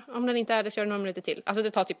den klar? Om den inte är det, kör några minuter till. Alltså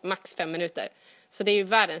det tar typ max 5 minuter. Så det är ju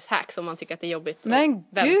världens hack om man tycker att det är jobbigt. Men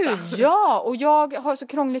gud, ja! Och jag har så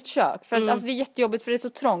krångligt kök. För att alltså, det är jättejobbigt för det är så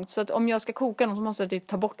trångt. Så att om jag ska koka något så måste jag typ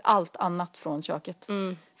ta bort allt annat från köket.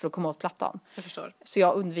 För att komma åt plattan. Jag förstår. Så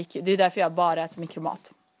jag undviker, det är därför jag bara äter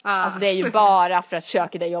mikromat. Alltså det är ju bara för att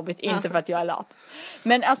köket är jobbigt, inte för att jag är lat.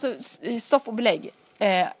 Men alltså, stopp och belägg.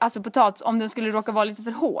 Alltså potatis, om den skulle råka vara lite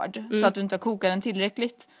för hård så att du inte har kokat den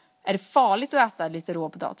tillräckligt. Är det farligt att äta lite rå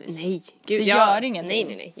potatis? Nej, gud, det gör ingenting.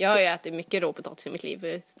 Nej. Jag har ju ätit mycket rå potatis i mitt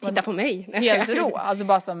liv. Titta på mig. Helt rå? Alltså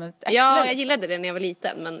bara som ett äpple? Ja, jag gillade det när jag var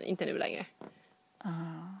liten, men inte nu längre.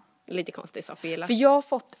 Lite konstig sak att gilla. För jag har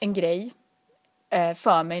fått en grej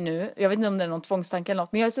för mig nu. Jag vet inte om det är någon tvångstanke eller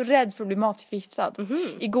något. Men jag är så rädd för att bli matförgiftad.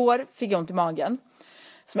 Igår fick jag ont i magen.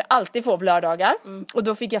 Som jag alltid får på lördagar. Och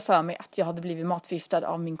då fick jag för mig att jag hade blivit matförgiftad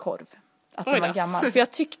av min korv. Att den var gammal. För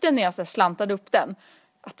jag tyckte när jag så här slantade upp den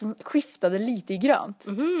att den skiftade lite i grönt.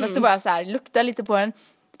 Men så var jag så här, luktade lite på den.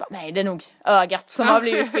 Bara, nej, det är nog ögat som har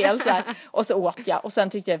blivit fel. Så här. Och så åt jag. Och sen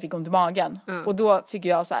tyckte jag fick ont i magen. Och då fick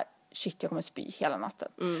jag så här, shit, jag kommer spy hela natten.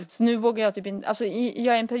 Så nu vågar jag typ inte, alltså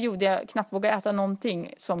jag är i en period där jag knappt vågar äta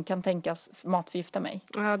någonting som kan tänkas matförgifta mig.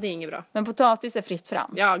 Ja, det är inget bra. Men potatis är fritt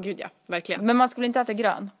fram. Ja, gud ja, verkligen. Men man skulle inte äta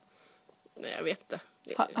grön. Nej, jag vet inte.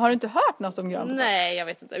 Har du inte hört något om grönpotatis? Nej, jag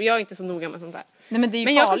vet inte. Jag är inte så noga med sånt där. Nej, men det är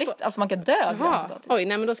ju farligt. Alltså man kan dö av grönpotatis. Oj,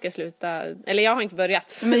 nej men då ska jag sluta. Eller jag har inte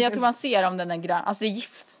börjat. Men jag tror man ser om den är grön. Alltså det är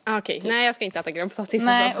gift. Okej, nej jag ska inte äta grönpotatis.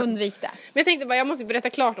 Nej, undvik det. Men jag tänkte bara, jag måste berätta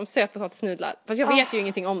klart om sötpotatisnudlar. Fast jag vet ju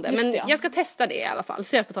ingenting om det. Men jag ska testa det i alla fall.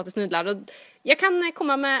 Sötpotatisnudlar. Och jag kan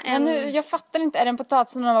komma med en... Men jag fattar inte, är det en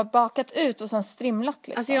potatis som de har bakat ut och sen strimlat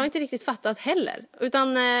liksom? Alltså jag har inte riktigt fattat heller.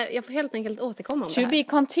 Utan jag får helt enkelt återkomma om det här. To be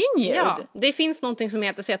continued. Ja, det finns någonting som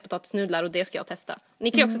heter sötpotatisnudlar och det ska jag testa.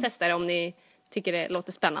 Ni kan ju också testa det om ni tycker det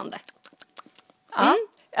låter spännande. Ja.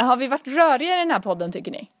 Har vi varit röriga i den här podden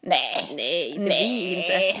tycker ni? Nej, det vi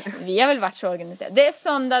inte. Vi har väl varit så organiserade. Det är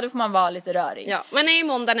söndag, då får man vara lite rörig. Ja, men det är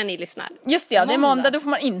måndag när ni lyssnar. Just det, det är måndag, då får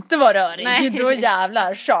man inte vara rörig. Nej. Då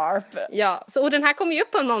jävlar sharp. Ja, så och den här kommer ju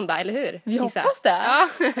upp på en måndag, eller hur? Vi hoppas det. Ja.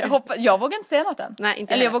 Jag vågar inte säga något än. Nej,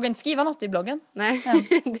 inte eller jag heller. vågar inte skriva något i bloggen. Nej,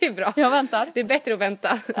 det är bra. Jag väntar. Det är bättre att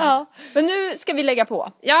vänta. Ja, men nu ska vi lägga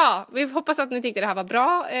på. Ja, vi hoppas att ni tyckte det här var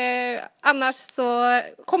bra. Annars så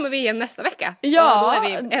kommer vi igen nästa vecka. Ja. Och då är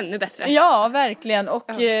vi ännu bättre. Ja, verkligen.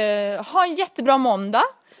 Och ha en jättebra måndag.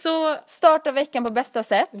 Så starta veckan på bästa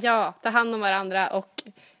sätt. Ja, ta hand om varandra och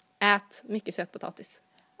ät mycket sötpotatis.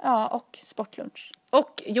 Ja, och sportlunch.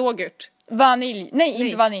 Och yoghurt. Vanilj. Nej,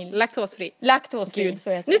 inte vanilj. Laktosfri. Laktosfri, Gud. så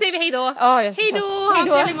heter det. Nu säger vi hej då. Ja, hej då. Ha en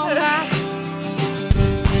trevlig måndag.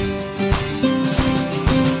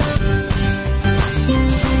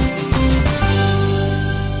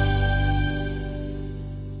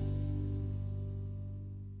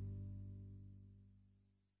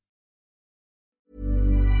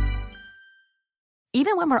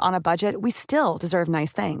 Even when we're on a budget, we still deserve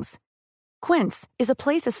nice things. Quince is a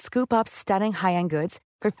place to scoop up stunning high-end goods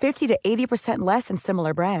for 50 to 80% less than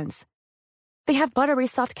similar brands. They have buttery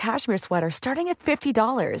soft cashmere sweaters starting at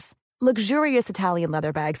 $50, luxurious Italian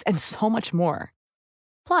leather bags, and so much more.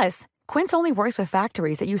 Plus, Quince only works with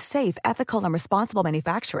factories that use safe, ethical, and responsible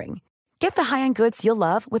manufacturing. Get the high-end goods you'll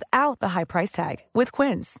love without the high price tag with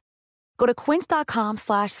Quince. Go to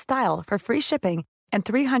quince.com/style for free shipping and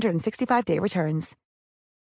 365-day returns.